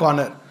round the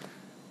corner.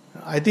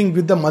 I think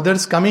with the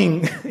mothers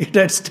coming, it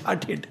had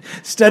started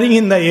stirring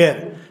in the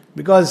air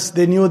because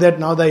they knew that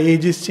now the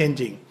age is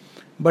changing.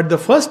 But the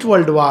First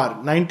World War,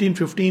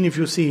 1915, if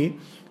you see,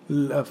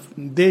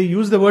 they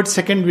use the word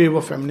second wave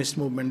of feminist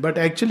movement. But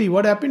actually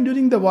what happened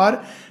during the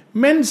war,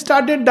 men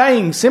started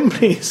dying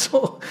simply.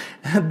 So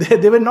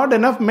there were not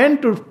enough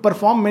men to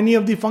perform many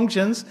of the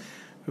functions.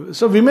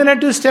 So women had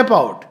to step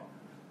out.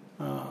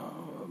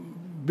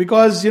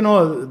 Because,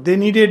 they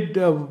needed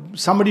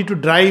somebody to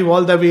drive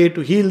all the way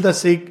to heal the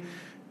sick.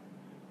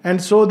 And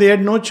so they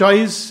had no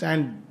choice.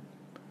 And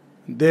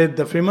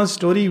the famous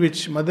story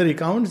which mother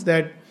recounts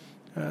that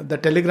the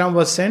telegram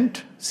was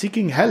sent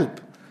seeking help.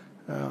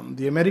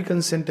 The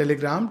Americans sent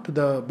telegram to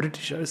the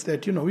Britishers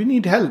that, we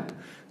need help.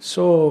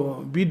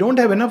 So we don't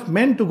have enough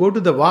men to go to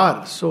the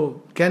war.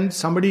 So can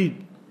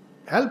somebody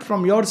help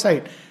from your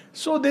side?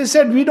 So they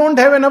said, we don't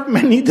have enough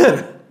men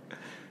either.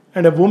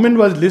 And a woman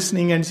was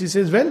listening and she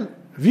says, well,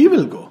 we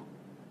will go.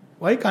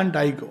 Why can't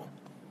I go?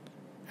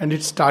 And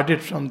it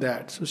started from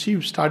that. So she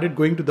started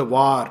going to the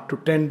war to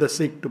tend the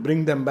sick, to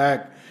bring them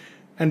back.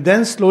 And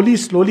then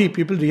slowly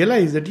people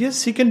realized that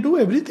yes, she can do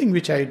everything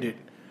which I did.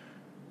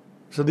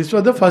 So this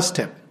was the first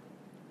step.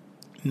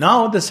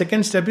 Now the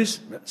second step is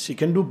she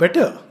can do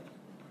better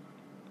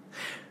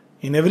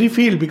in every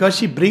field because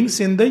she brings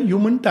in the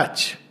human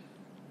touch.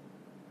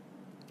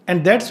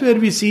 And that's where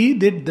we see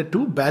that the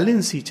two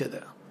balance each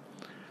other.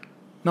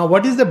 Now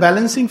what is the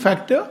balancing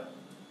factor?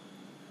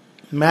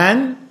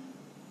 Man,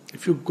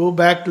 if you go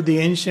back to the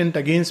ancient,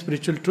 again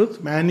spiritual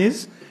truth, man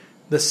is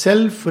the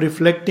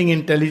self-reflecting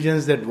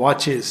intelligence that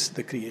watches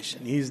the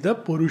creation. He is the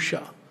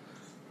Purusha.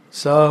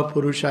 Sa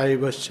Purusha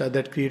Ivascha,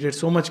 that created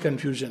so much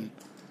confusion.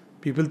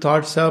 People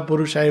thought Sa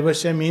Purusha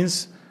Ivascha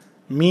means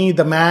me,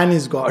 the man,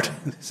 is God.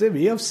 It's a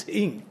way of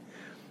saying.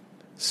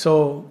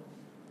 So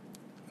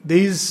there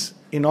is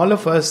in all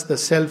of us the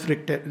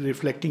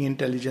self-reflecting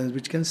intelligence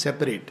which can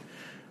separate.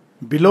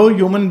 Below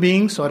human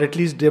beings, or at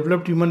least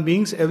developed human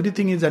beings,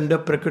 everything is under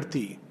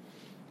Prakriti.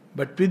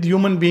 But with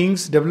human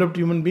beings, developed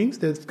human beings,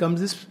 there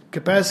comes this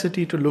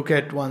capacity to look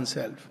at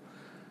oneself.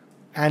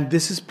 And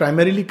this is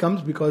primarily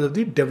comes because of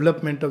the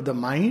development of the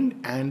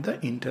mind and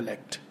the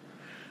intellect.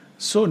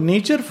 So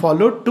nature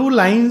followed two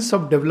lines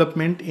of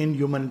development in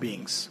human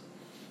beings.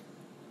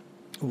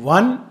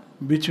 One,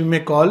 which we may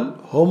call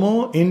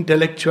Homo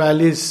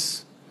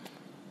intellectualis.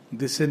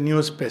 This is a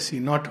new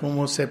species, not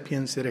Homo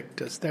sapiens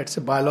erectus. That's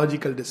a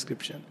biological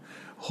description.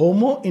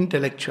 Homo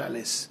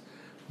intellectualis.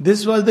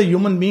 This was the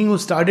human being who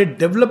started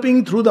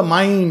developing through the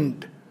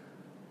mind,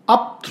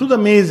 up through the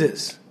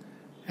mazes.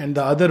 And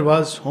the other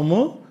was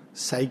Homo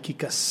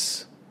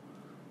psychicus.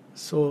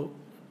 So,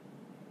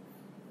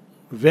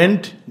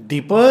 went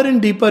deeper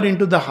and deeper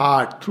into the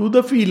heart, through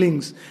the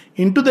feelings,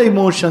 into the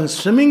emotions,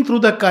 swimming through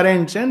the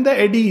currents and the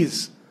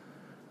eddies.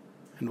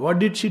 And what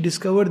did she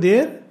discover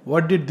there?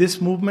 What did this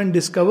movement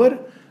discover?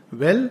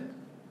 Well,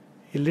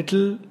 a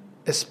little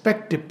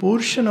aspect, a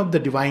portion of the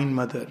Divine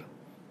Mother.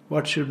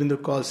 What Sri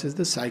Aurobindo calls as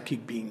the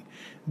psychic being.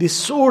 The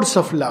source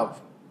of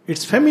love.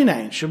 It's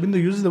feminine. Sri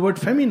Aurobindo uses the word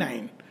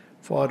feminine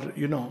for,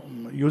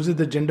 uses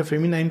the gender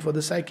feminine for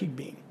the psychic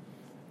being.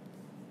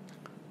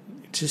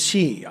 It is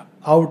she,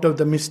 out of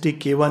the mystic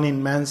K1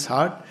 in man's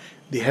heart,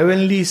 the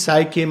heavenly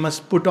psyche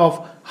must put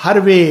off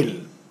her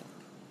veil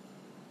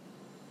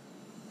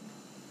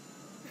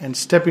and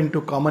step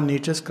into common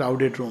nature's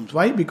crowded rooms.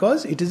 Why?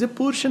 Because it is a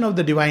portion of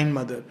the Divine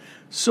Mother.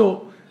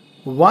 So,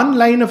 one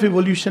line of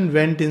evolution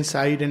went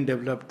inside and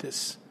developed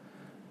this.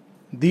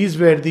 This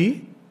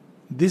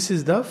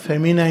is the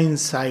feminine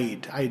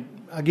side.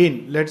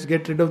 Again, let's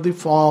get rid of the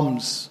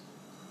forms.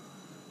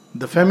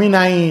 The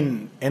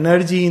feminine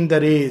energy in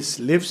the race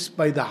lives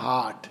by the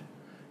heart.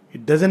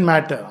 It doesn't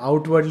matter.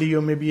 Outwardly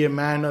you may be a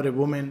man or a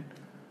woman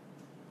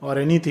or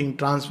anything,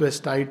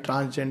 transvestite,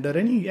 transgender,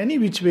 any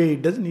which way,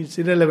 it's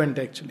irrelevant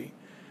actually.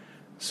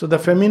 So the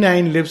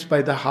feminine lives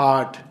by the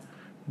heart,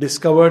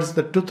 discovers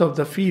the truth of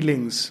the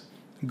feelings,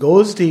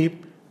 goes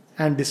deep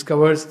and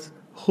discovers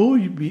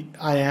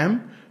I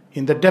am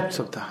in the depths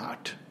of the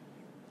heart.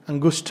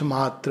 Angusht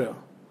matra.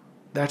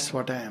 That's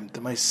what I am.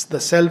 The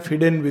self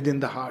hidden within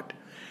the heart.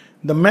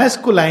 The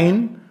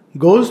masculine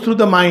goes through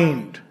the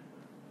mind,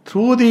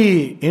 through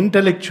the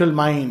intellectual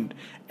mind,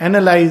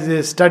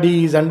 analyzes,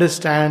 studies,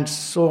 understands,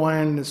 so on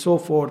and so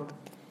forth.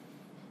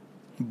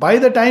 By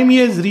the time he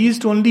has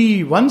reached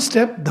only one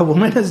step, the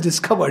woman has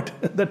discovered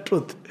the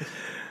truth.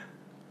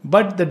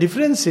 But the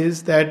difference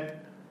is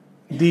that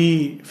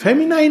the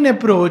feminine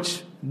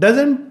approach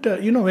doesn't,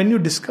 when you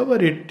discover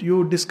it,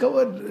 you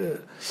discover,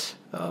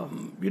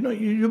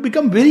 you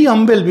become very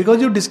humble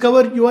because you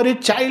discover you are a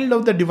child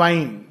of the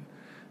divine.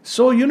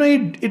 So,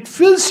 it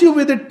fills you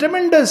with a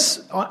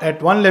tremendous,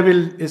 at one level,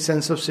 a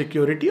sense of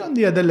security. On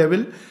the other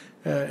level,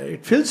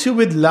 it fills you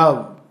with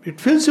love. It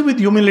fills you with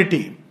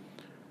humility.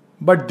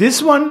 But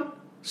this one,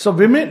 so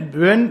women,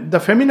 when the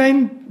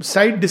feminine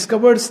side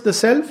discovers the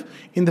self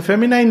in the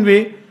feminine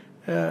way,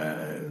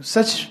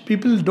 such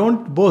people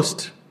don't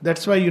boast.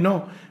 That's why,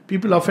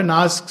 people often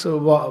ask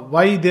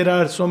why there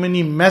are so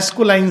many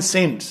masculine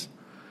saints.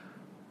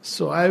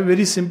 So I have a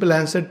very simple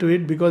answer to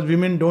it, because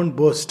women don't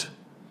boast.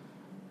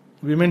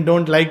 Women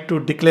don't like to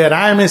declare,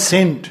 I am a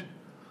saint.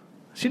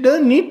 She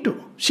doesn't need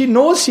to. She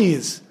knows she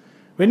is.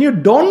 When you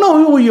don't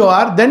know who you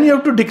are, then you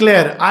have to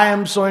declare, I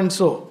am so and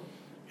so.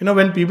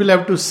 When people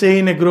have to say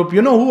in a group,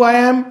 you know who I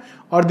am?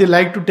 Or they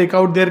like to take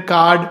out their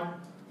card,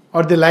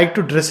 or they like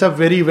to dress up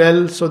very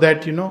well so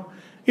that,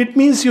 it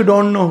means you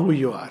don't know who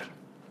you are.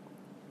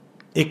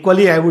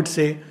 Equally, I would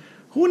say,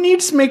 who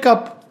needs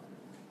makeup?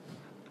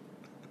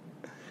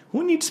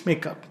 Who needs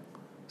makeup?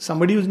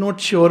 Somebody who's not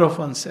sure of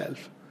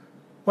oneself.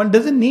 One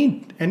doesn't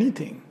need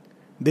anything.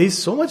 There is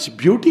so much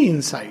beauty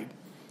inside.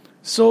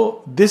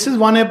 So, this is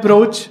one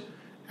approach,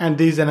 and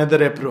there is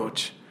another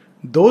approach.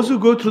 Those who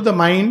go through the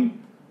mind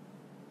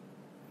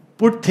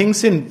put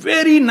things in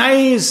very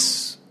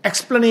nice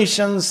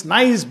explanations,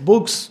 nice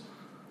books,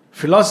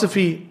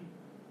 philosophy.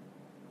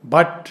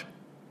 But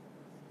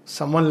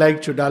someone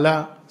like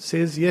Chudala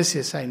says,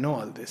 yes, I know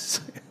all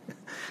this.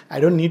 I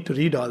don't need to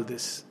read all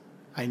this.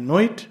 I know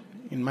it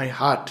in my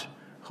heart,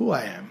 who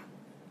I am.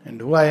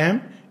 And who I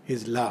am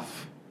is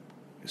love.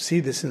 You see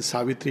this in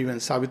Savitri, when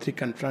Savitri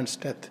confronts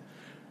death.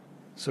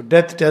 So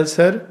death tells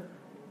her,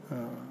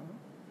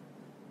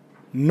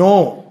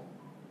 no,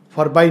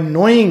 for by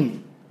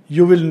knowing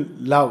you will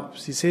love.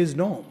 She says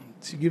no.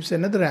 She gives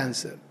another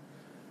answer.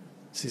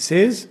 She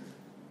says,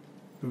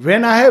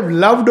 when I have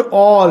loved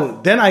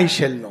all, then I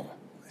shall know.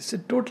 It's a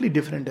totally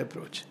different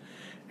approach.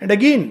 And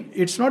again,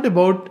 it's not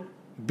about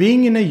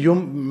being in a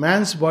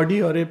man's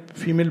body or a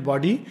female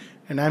body.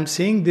 And I'm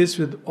saying this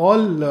with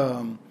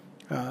all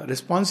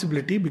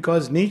responsibility,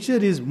 because nature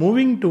is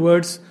moving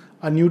towards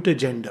a neuter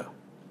gender.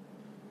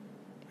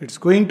 It's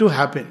going to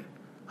happen.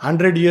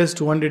 100 years,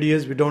 200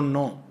 years, we don't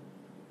know.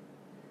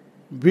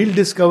 We'll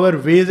discover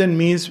ways and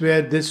means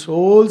where this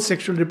whole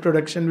sexual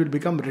reproduction will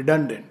become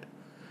redundant.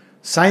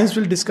 Science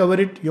will discover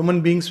it,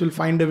 human beings will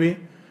find a way.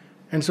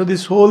 And so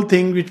this whole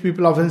thing which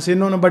people often say,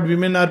 no, but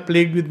women are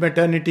plagued with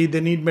maternity,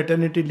 they need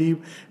maternity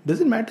leave.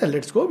 Doesn't matter,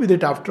 let's go with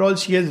it. After all,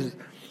 she has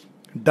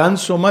done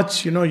so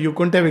much, you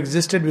couldn't have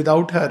existed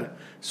without her.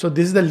 So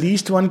this is the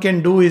least one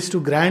can do, is to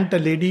grant a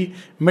lady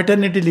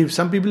maternity leave.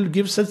 Some people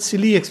give such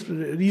silly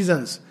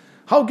reasons.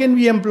 How can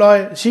we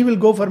employ, she will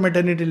go for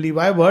maternity leave.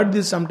 I have heard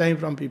this sometimes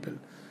from people.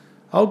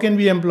 How can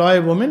we employ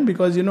a woman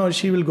because,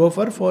 she will go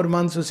for 4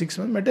 months or 6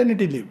 months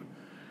maternity leave.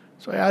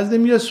 So I ask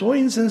them, you are so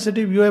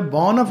insensitive, you are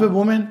born of a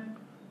woman.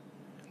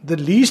 The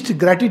least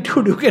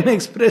gratitude you can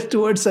express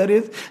towards her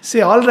is,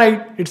 say, all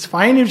right, it's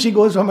fine if she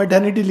goes for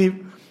maternity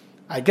leave.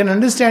 I can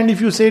understand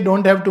if you say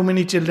don't have too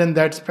many children,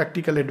 that's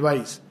practical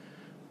advice.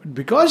 But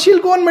because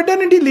she'll go on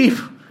maternity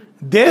leave,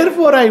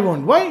 therefore I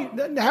won't. Why?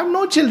 Have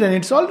no children,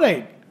 it's all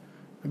right.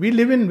 We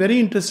live in very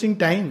interesting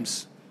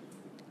times.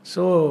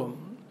 So,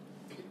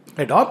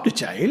 adopt a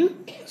child.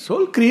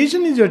 Soul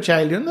creation is your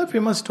child. The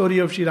famous story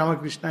of Sri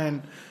Ramakrishna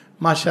and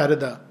Ma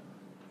Sharada.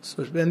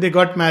 So, when they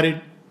got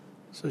married,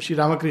 so Sri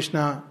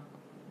Ramakrishna,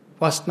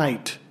 first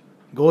night,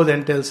 goes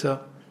and tells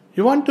her,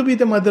 you want to be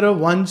the mother of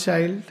one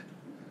child?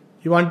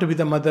 You want to be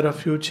the mother of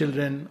few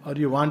children? Or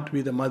you want to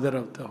be the mother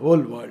of the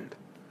whole world?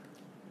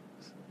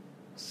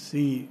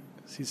 She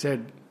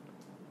said,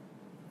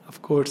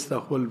 of course,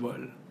 the whole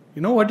world.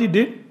 You know what he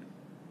did?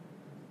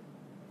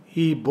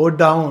 He bowed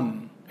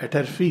down at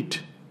her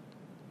feet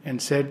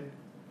and said,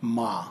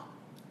 Ma.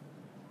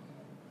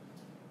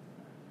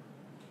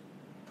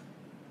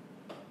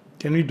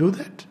 Can we do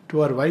that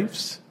to our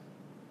wives,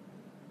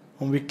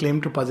 whom we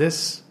claim to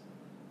possess?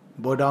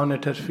 Bow down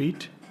at her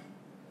feet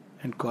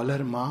and call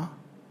her Ma?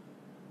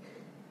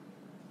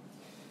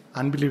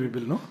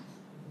 Unbelievable, no?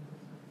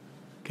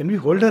 Can we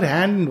hold her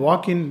hand and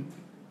walk in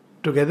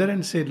together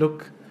and say,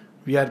 look,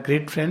 we are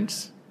great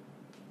friends?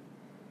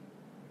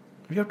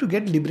 We have to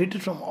get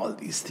liberated from all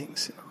these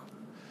things.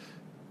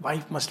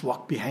 Wife must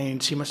walk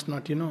behind, she must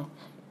not,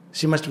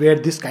 she must wear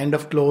this kind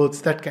of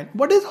clothes, that kind.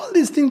 What is all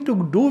these things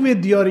to do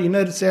with your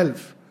inner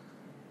self?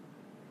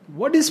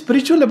 What is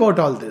spiritual about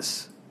all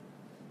this?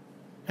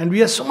 And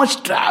we are so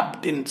much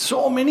trapped in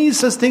so many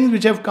such things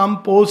which have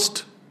come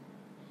post,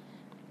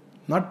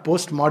 not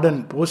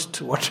post-modern,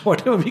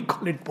 whatever we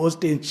call it,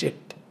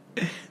 post-ancient.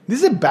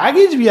 This is a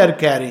baggage we are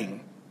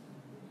carrying.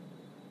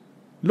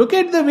 Look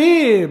at the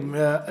way,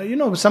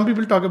 some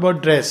people talk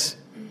about dress.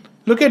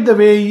 Look at the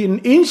way in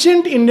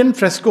ancient Indian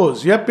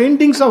frescoes, you have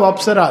paintings of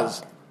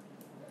apsaras.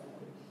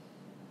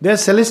 They are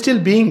celestial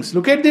beings.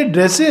 Look at their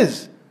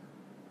dresses.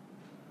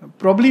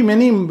 Probably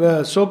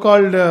many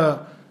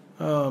so-called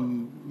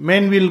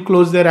men will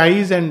close their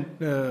eyes and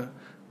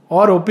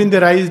or open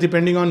their eyes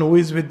depending on who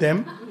is with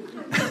them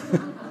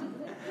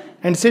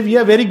and say, we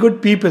are very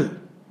good people.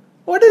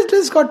 What has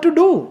this got to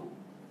do?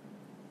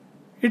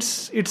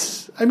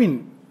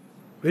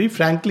 Very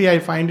frankly, I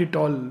find it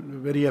all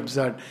very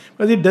absurd.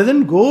 Because it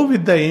doesn't go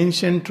with the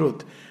ancient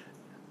truth.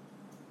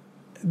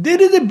 There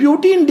is a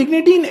beauty and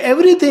dignity in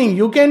everything.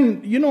 You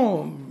can,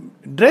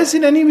 dress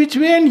in any which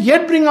way and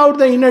yet bring out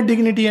the inner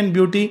dignity and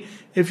beauty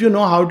if you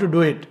know how to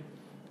do it.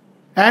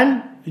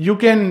 And you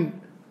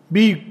can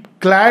be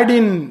clad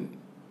in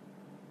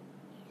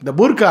the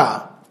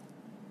burqa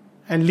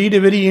and lead a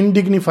very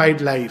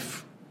undignified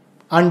life.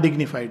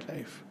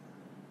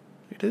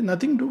 It has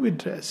nothing to do with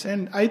dress.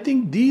 And I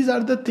think these are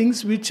the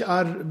things which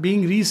are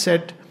being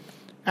reset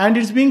and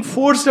it's being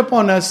forced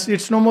upon us.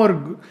 It's no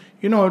more,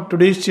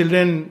 today's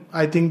children,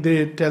 I think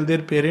they tell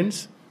their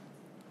parents,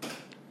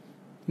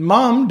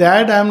 Mom,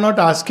 Dad, I am not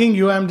asking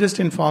you, I am just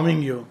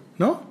informing you.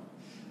 No?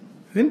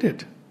 Isn't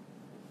it?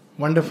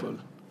 Wonderful.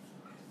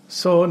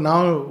 So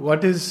now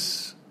what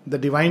is the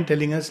divine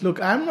telling us?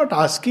 Look, I am not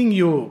asking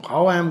you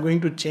how I am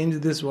going to change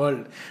this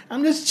world. I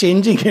am just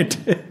changing it.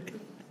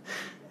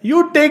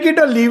 You take it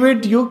or leave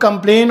it, you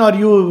complain or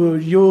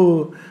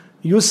you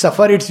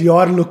suffer, it's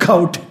your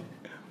lookout.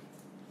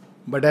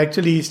 But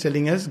actually he's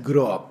telling us,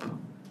 grow up.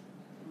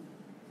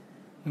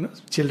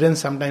 Children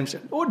sometimes say,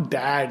 oh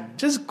Dad,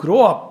 just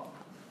grow up.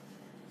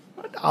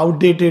 Not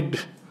outdated.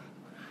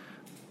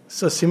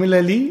 So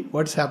similarly,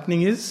 what's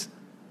happening is,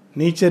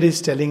 nature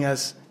is telling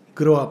us,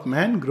 grow up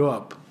man, grow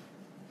up.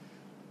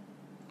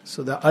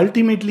 So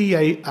ultimately,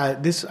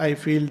 I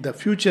feel the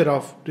future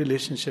of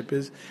relationship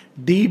is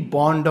deep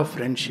bond of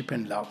friendship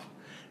and love,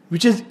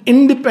 which is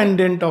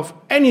independent of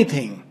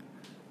anything.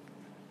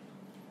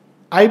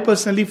 I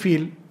personally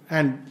feel,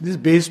 and this is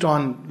based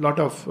on a lot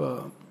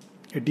of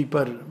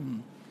deeper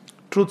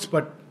truths,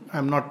 but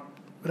I'm not,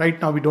 right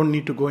now we don't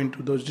need to go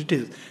into those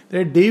details.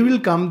 That a day will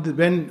come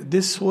when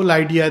this whole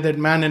idea that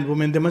man and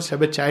woman, they must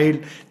have a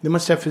child, they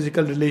must have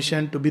physical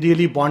relation, to be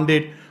really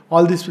bonded,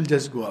 all this will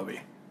just go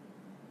away.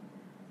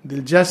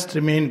 They'll just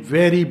remain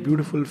very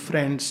beautiful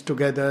friends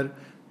together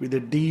with a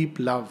deep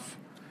love.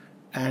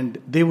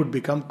 And they would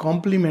become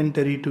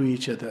complementary to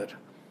each other.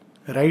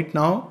 Right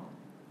now,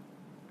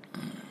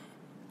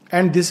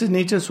 and this is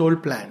nature's whole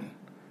plan.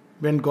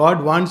 When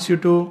God wants you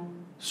to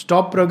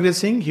stop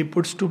progressing, He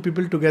puts two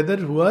people together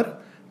who are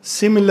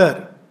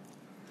similar.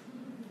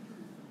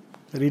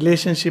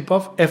 Relationship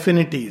of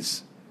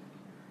affinities.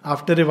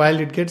 After a while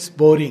it gets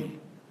boring.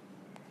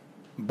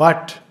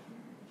 But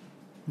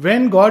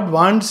when God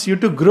wants you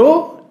to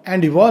grow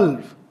and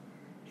evolve,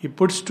 He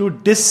puts two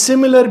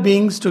dissimilar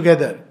beings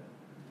together.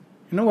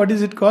 What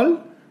is it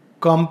called?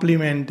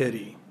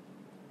 Complementary.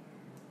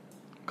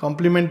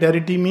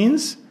 Complementarity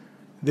means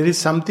there is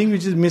something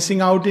which is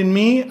missing out in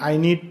me, I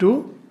need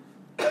to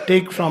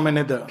take from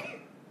another.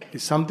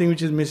 There's something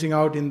which is missing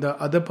out in the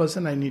other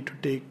person, I need to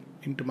take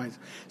into myself.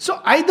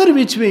 So either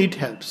which way it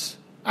helps.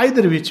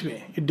 Either which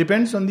way. It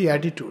depends on the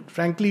attitude.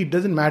 Frankly, it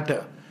doesn't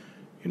matter.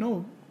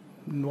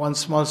 One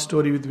small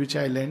story with which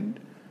I learned,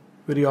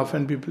 very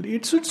often people,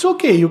 it's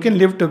okay, you can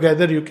live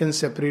together, you can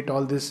separate.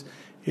 All this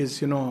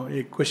is,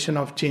 a question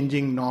of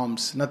changing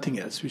norms, nothing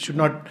else. We should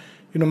not,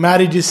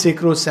 marriage is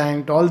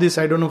sacrosanct, all this,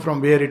 I don't know from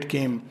where it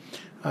came.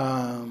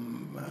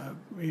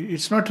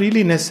 It's not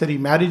really necessary.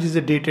 Marriage is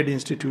a dated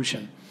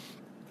institution.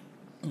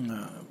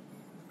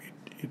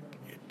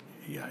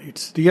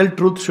 Its real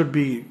truth should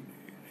be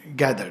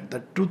gathered.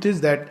 The truth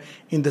is that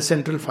in the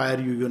central fire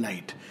you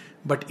unite.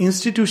 But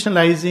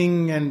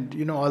institutionalizing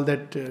and all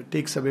that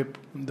takes away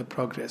the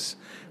progress.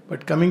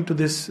 But coming to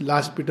this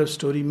last bit of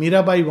story,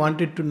 Mirabai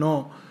wanted to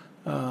know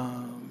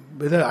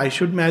whether I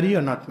should marry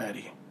or not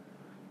marry.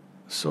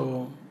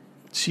 So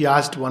she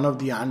asked one of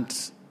the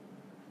aunts,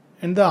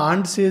 and the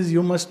aunt says,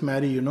 you must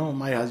marry,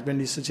 my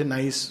husband is such a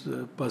nice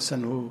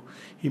person who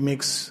he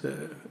makes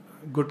a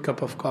good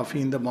cup of coffee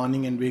in the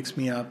morning and wakes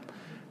me up,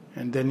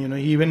 and then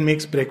he even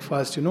makes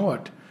breakfast,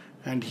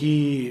 and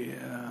he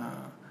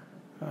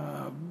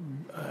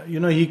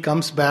he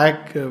comes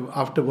back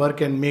after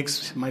work and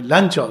makes my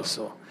lunch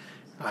also.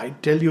 I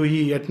tell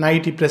you, at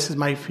night he presses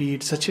my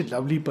feet. Such a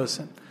lovely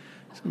person.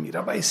 So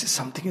Mirabai says,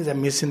 something is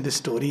amiss in this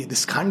story.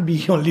 This can't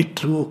be only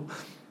true.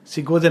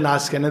 She goes and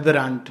asks another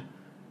aunt.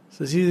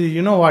 So she says,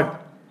 you know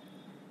what?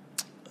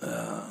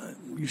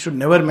 You should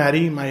never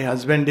marry. My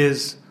husband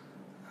is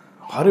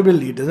horrible.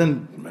 He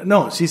doesn't...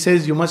 No, she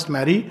says, you must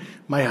marry.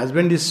 My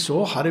husband is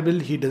so horrible.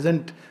 He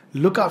doesn't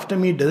look after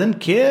me, doesn't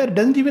care,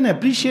 doesn't even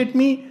appreciate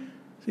me.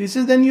 So he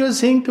says, then you are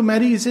saying to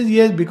marry? He says,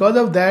 yes, because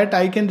of that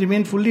I can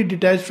remain fully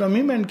detached from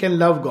him and can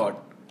love God.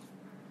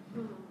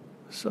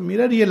 So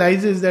Meera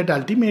realizes that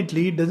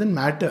ultimately it doesn't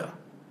matter.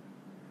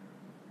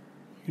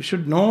 You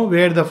should know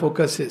where the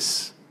focus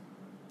is.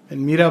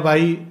 And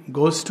Mirabai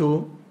goes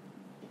to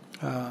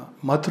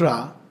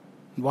Mathura,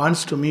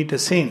 wants to meet a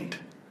saint.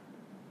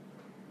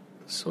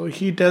 So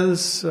he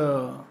tells,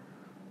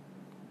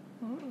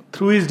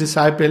 through his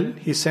disciple,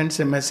 he sends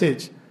a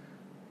message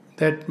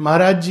that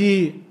Maharaj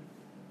ji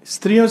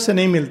स्त्रियों से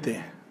नहीं मिलते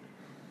हैं.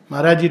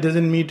 Maharaj ji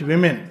doesn't meet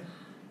women.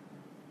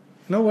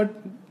 You know what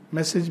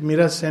message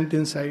Meera sent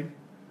inside?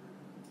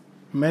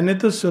 मैंने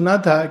तो सुना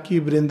था कि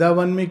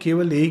वृंदावन में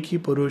केवल एक ही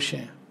पुरुष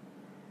हैं.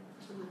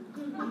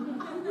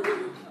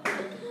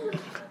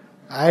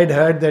 I had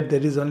heard that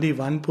there is only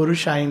one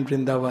Purusha in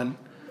Vrindavan,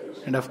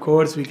 and of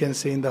course we can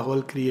say in the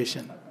whole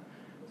creation.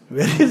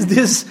 Where is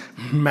this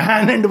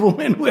man and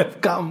woman who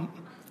have come?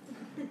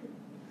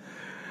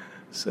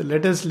 So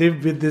let us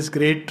live with this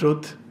great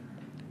truth,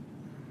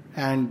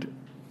 and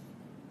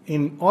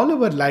in all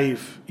our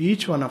life,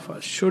 each one of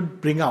us should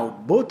bring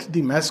out both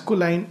the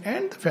masculine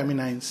and the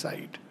feminine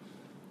side.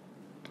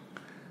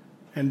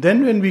 And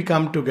then when we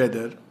come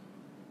together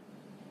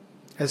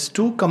as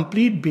two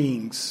complete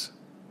beings,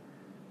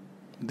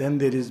 then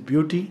there is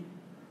beauty,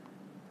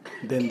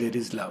 then there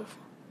is love.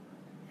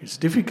 It's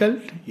difficult,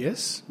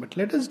 yes, but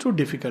let us do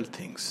difficult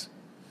things.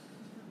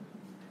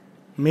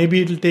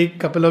 Maybe it will take a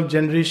couple of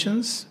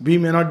generations. We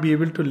may not be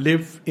able to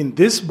live in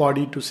this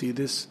body to see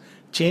this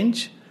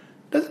change.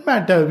 Doesn't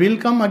matter, we'll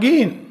come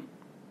again.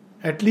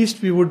 At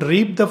least we would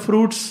reap the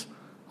fruits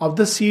of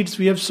the seeds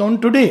we have sown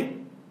today.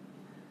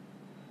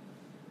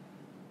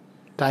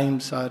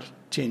 Times are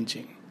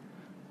changing.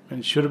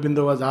 When Sri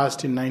Aurobindo was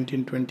asked in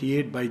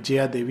 1928 by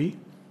Jaya Devi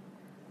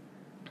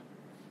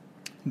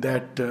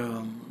that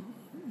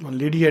one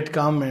lady had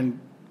come and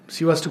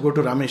she was to go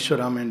to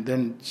Rameshwaram, and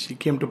then she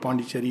came to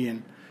Pondicherry,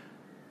 and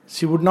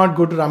she would not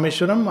go to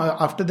Rameshwaram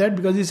after that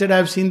because he said, I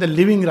have seen the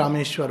living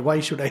Rameshwar, why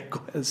should I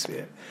go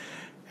elsewhere?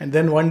 And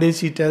then one day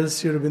she tells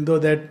Sri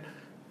Aurobindo that,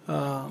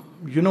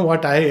 you know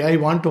what, I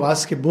want to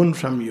ask a boon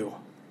from you.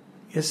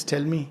 Yes,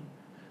 tell me.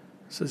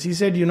 So she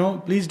said,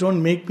 please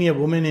don't make me a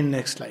woman in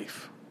next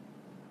life.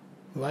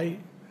 Why?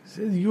 She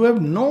says, you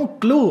have no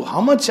clue how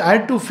much I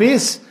had to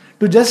face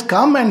to just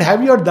come and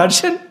have your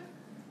darshan.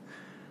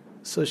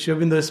 So Sri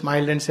Aurobindo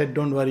smiled and said,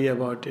 don't worry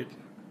about it.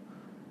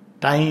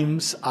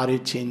 Times are a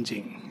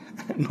changing.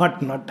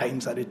 not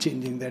times are a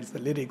changing, that's the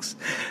lyrics.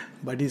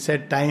 But he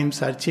said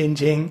times are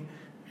changing,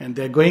 and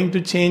they're going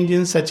to change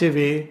in such a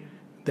way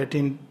that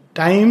in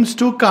times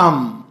to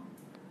come,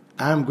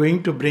 I am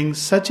going to bring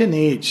such an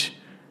age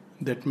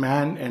that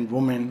man and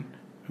woman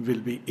will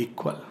be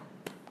equal.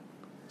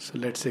 So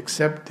let's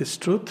accept this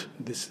truth.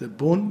 This is a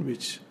boon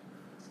which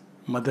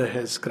Mother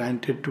has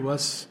granted to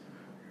us.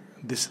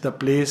 This is the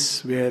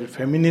place where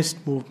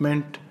feminist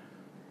movement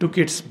took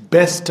its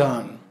best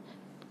turn.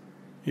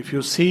 If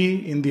you see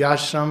in the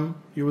ashram,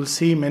 you will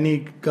see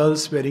many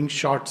girls wearing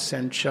shorts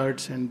and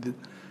shirts,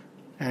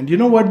 and you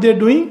know what they are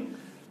doing?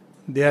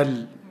 They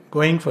are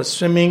going for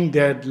swimming,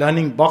 they are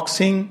learning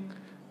boxing,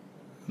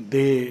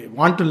 they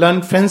want to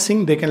learn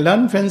fencing, they can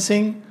learn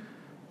fencing,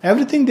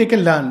 everything they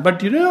can learn.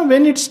 But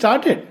when it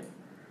started?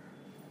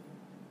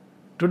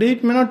 Today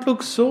it may not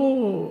look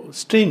so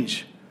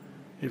strange.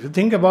 If you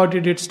think about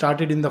it, it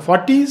started in the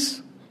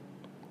 40s.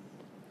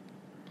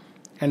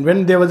 And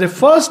when there was a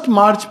first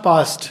march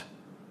past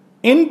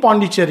in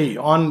Pondicherry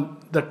on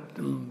the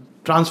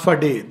transfer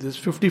day, this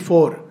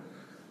 54,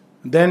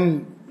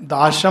 then the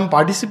ashram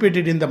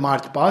participated in the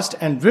march past,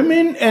 and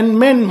women and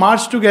men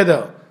marched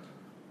together.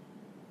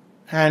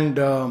 And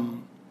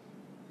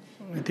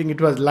I think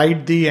it was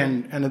Lightdi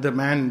and another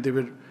man, they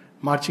were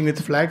marching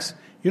with flags.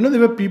 There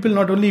were people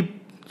not only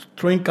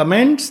throwing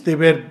comments, they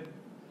were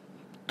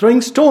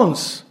throwing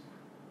stones.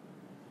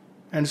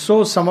 And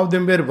so some of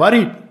them were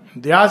worried.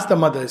 They asked the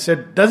mother,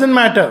 said, doesn't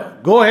matter,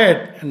 go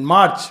ahead and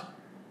march.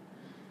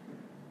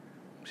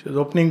 She was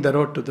opening the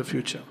road to the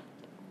future.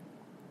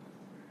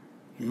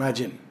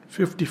 Imagine,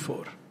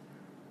 54.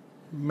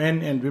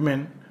 Men and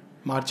women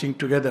marching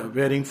together,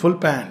 wearing full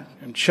pant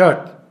and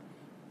shirt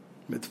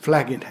with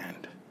flag in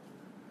hand.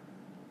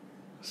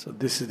 So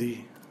this is the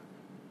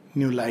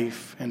new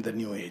life and the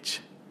new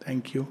age.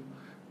 Thank you.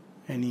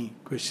 Any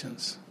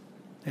questions?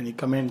 Any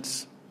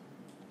comments?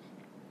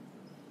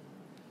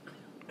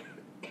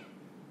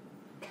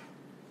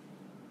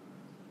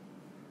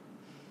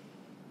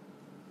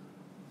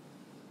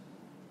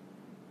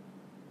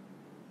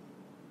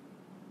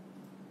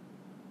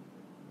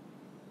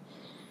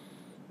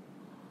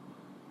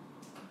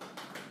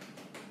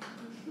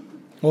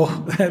 Oh,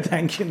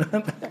 thank you.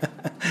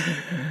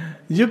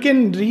 You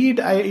can read.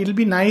 It'll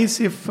be nice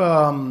if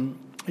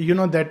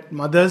that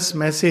mother's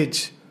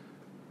message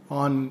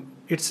on.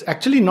 It's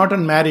actually not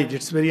on marriage.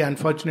 It's very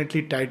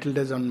unfortunately titled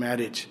as on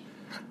marriage.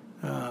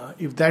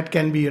 If that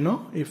can be,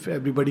 if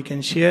everybody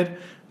can share.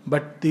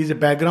 But there is a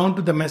background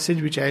to the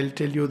message which I'll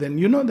tell you. Then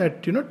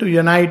that to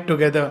unite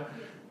together.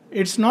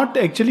 It's not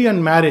actually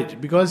on marriage,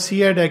 because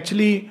he had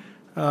actually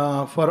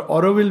for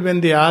Auroville,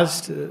 when they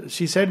asked,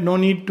 she said, no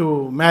need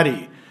to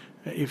marry.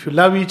 If you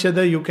love each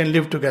other, you can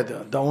live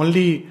together. The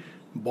only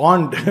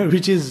bond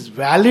which is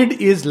valid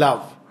is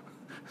love.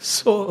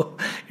 So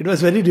it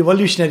was very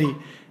revolutionary.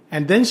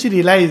 And then she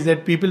realized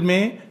that people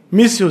may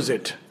misuse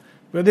it.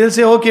 But they'll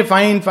say, okay,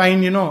 fine.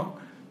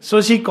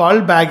 So she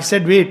called back,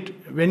 said, wait,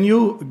 when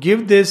you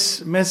give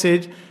this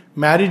message,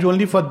 marriage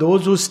only for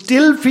those who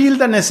still feel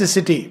the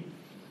necessity.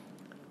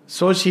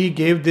 So she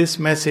gave this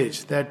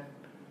message that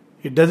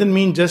it doesn't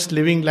mean just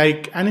living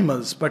like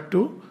animals, but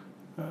to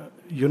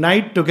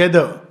unite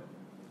together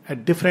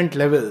at different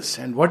levels.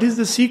 And what is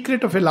the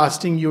secret of a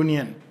lasting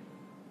union?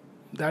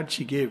 That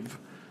she gave.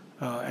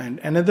 And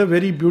another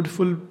very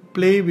beautiful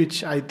play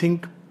which I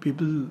think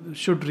people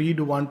should read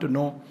who want to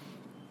know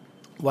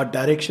what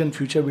direction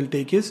future will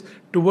take is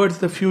Towards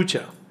the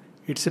Future.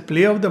 It's a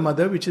play of the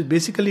mother which is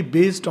basically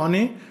based on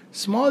a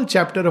small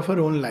chapter of her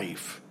own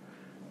life.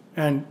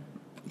 And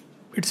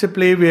it's a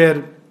play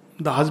where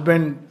the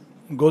husband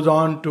goes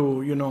on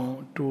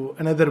to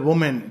another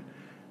woman,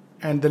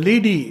 and the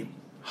lady,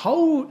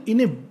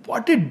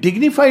 what a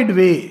dignified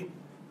way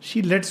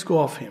she lets go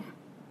of him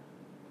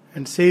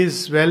and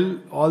says, well,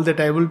 all that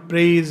I will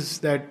pray is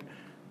that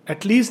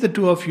at least the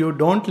two of you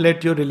don't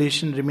let your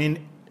relation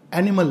remain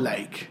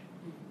animal-like.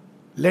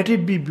 Let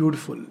it be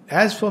beautiful.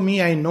 As for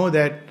me, I know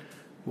that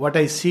what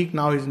I seek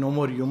now is no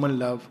more human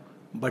love,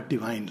 but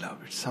divine love.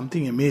 It's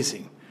something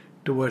amazing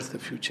towards the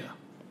future.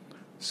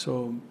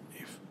 So,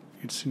 if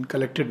it's in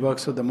Collected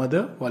Works of the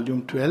Mother,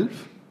 Volume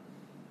 12.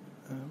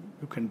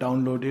 You can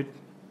download it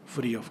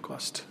free of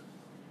cost.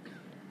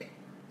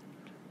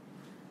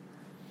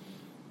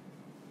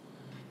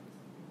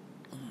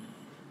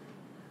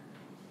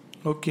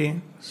 Okay,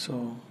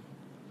 so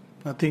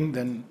nothing,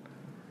 then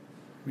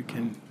we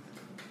can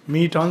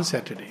meet on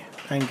Saturday.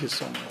 Thank you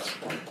so much.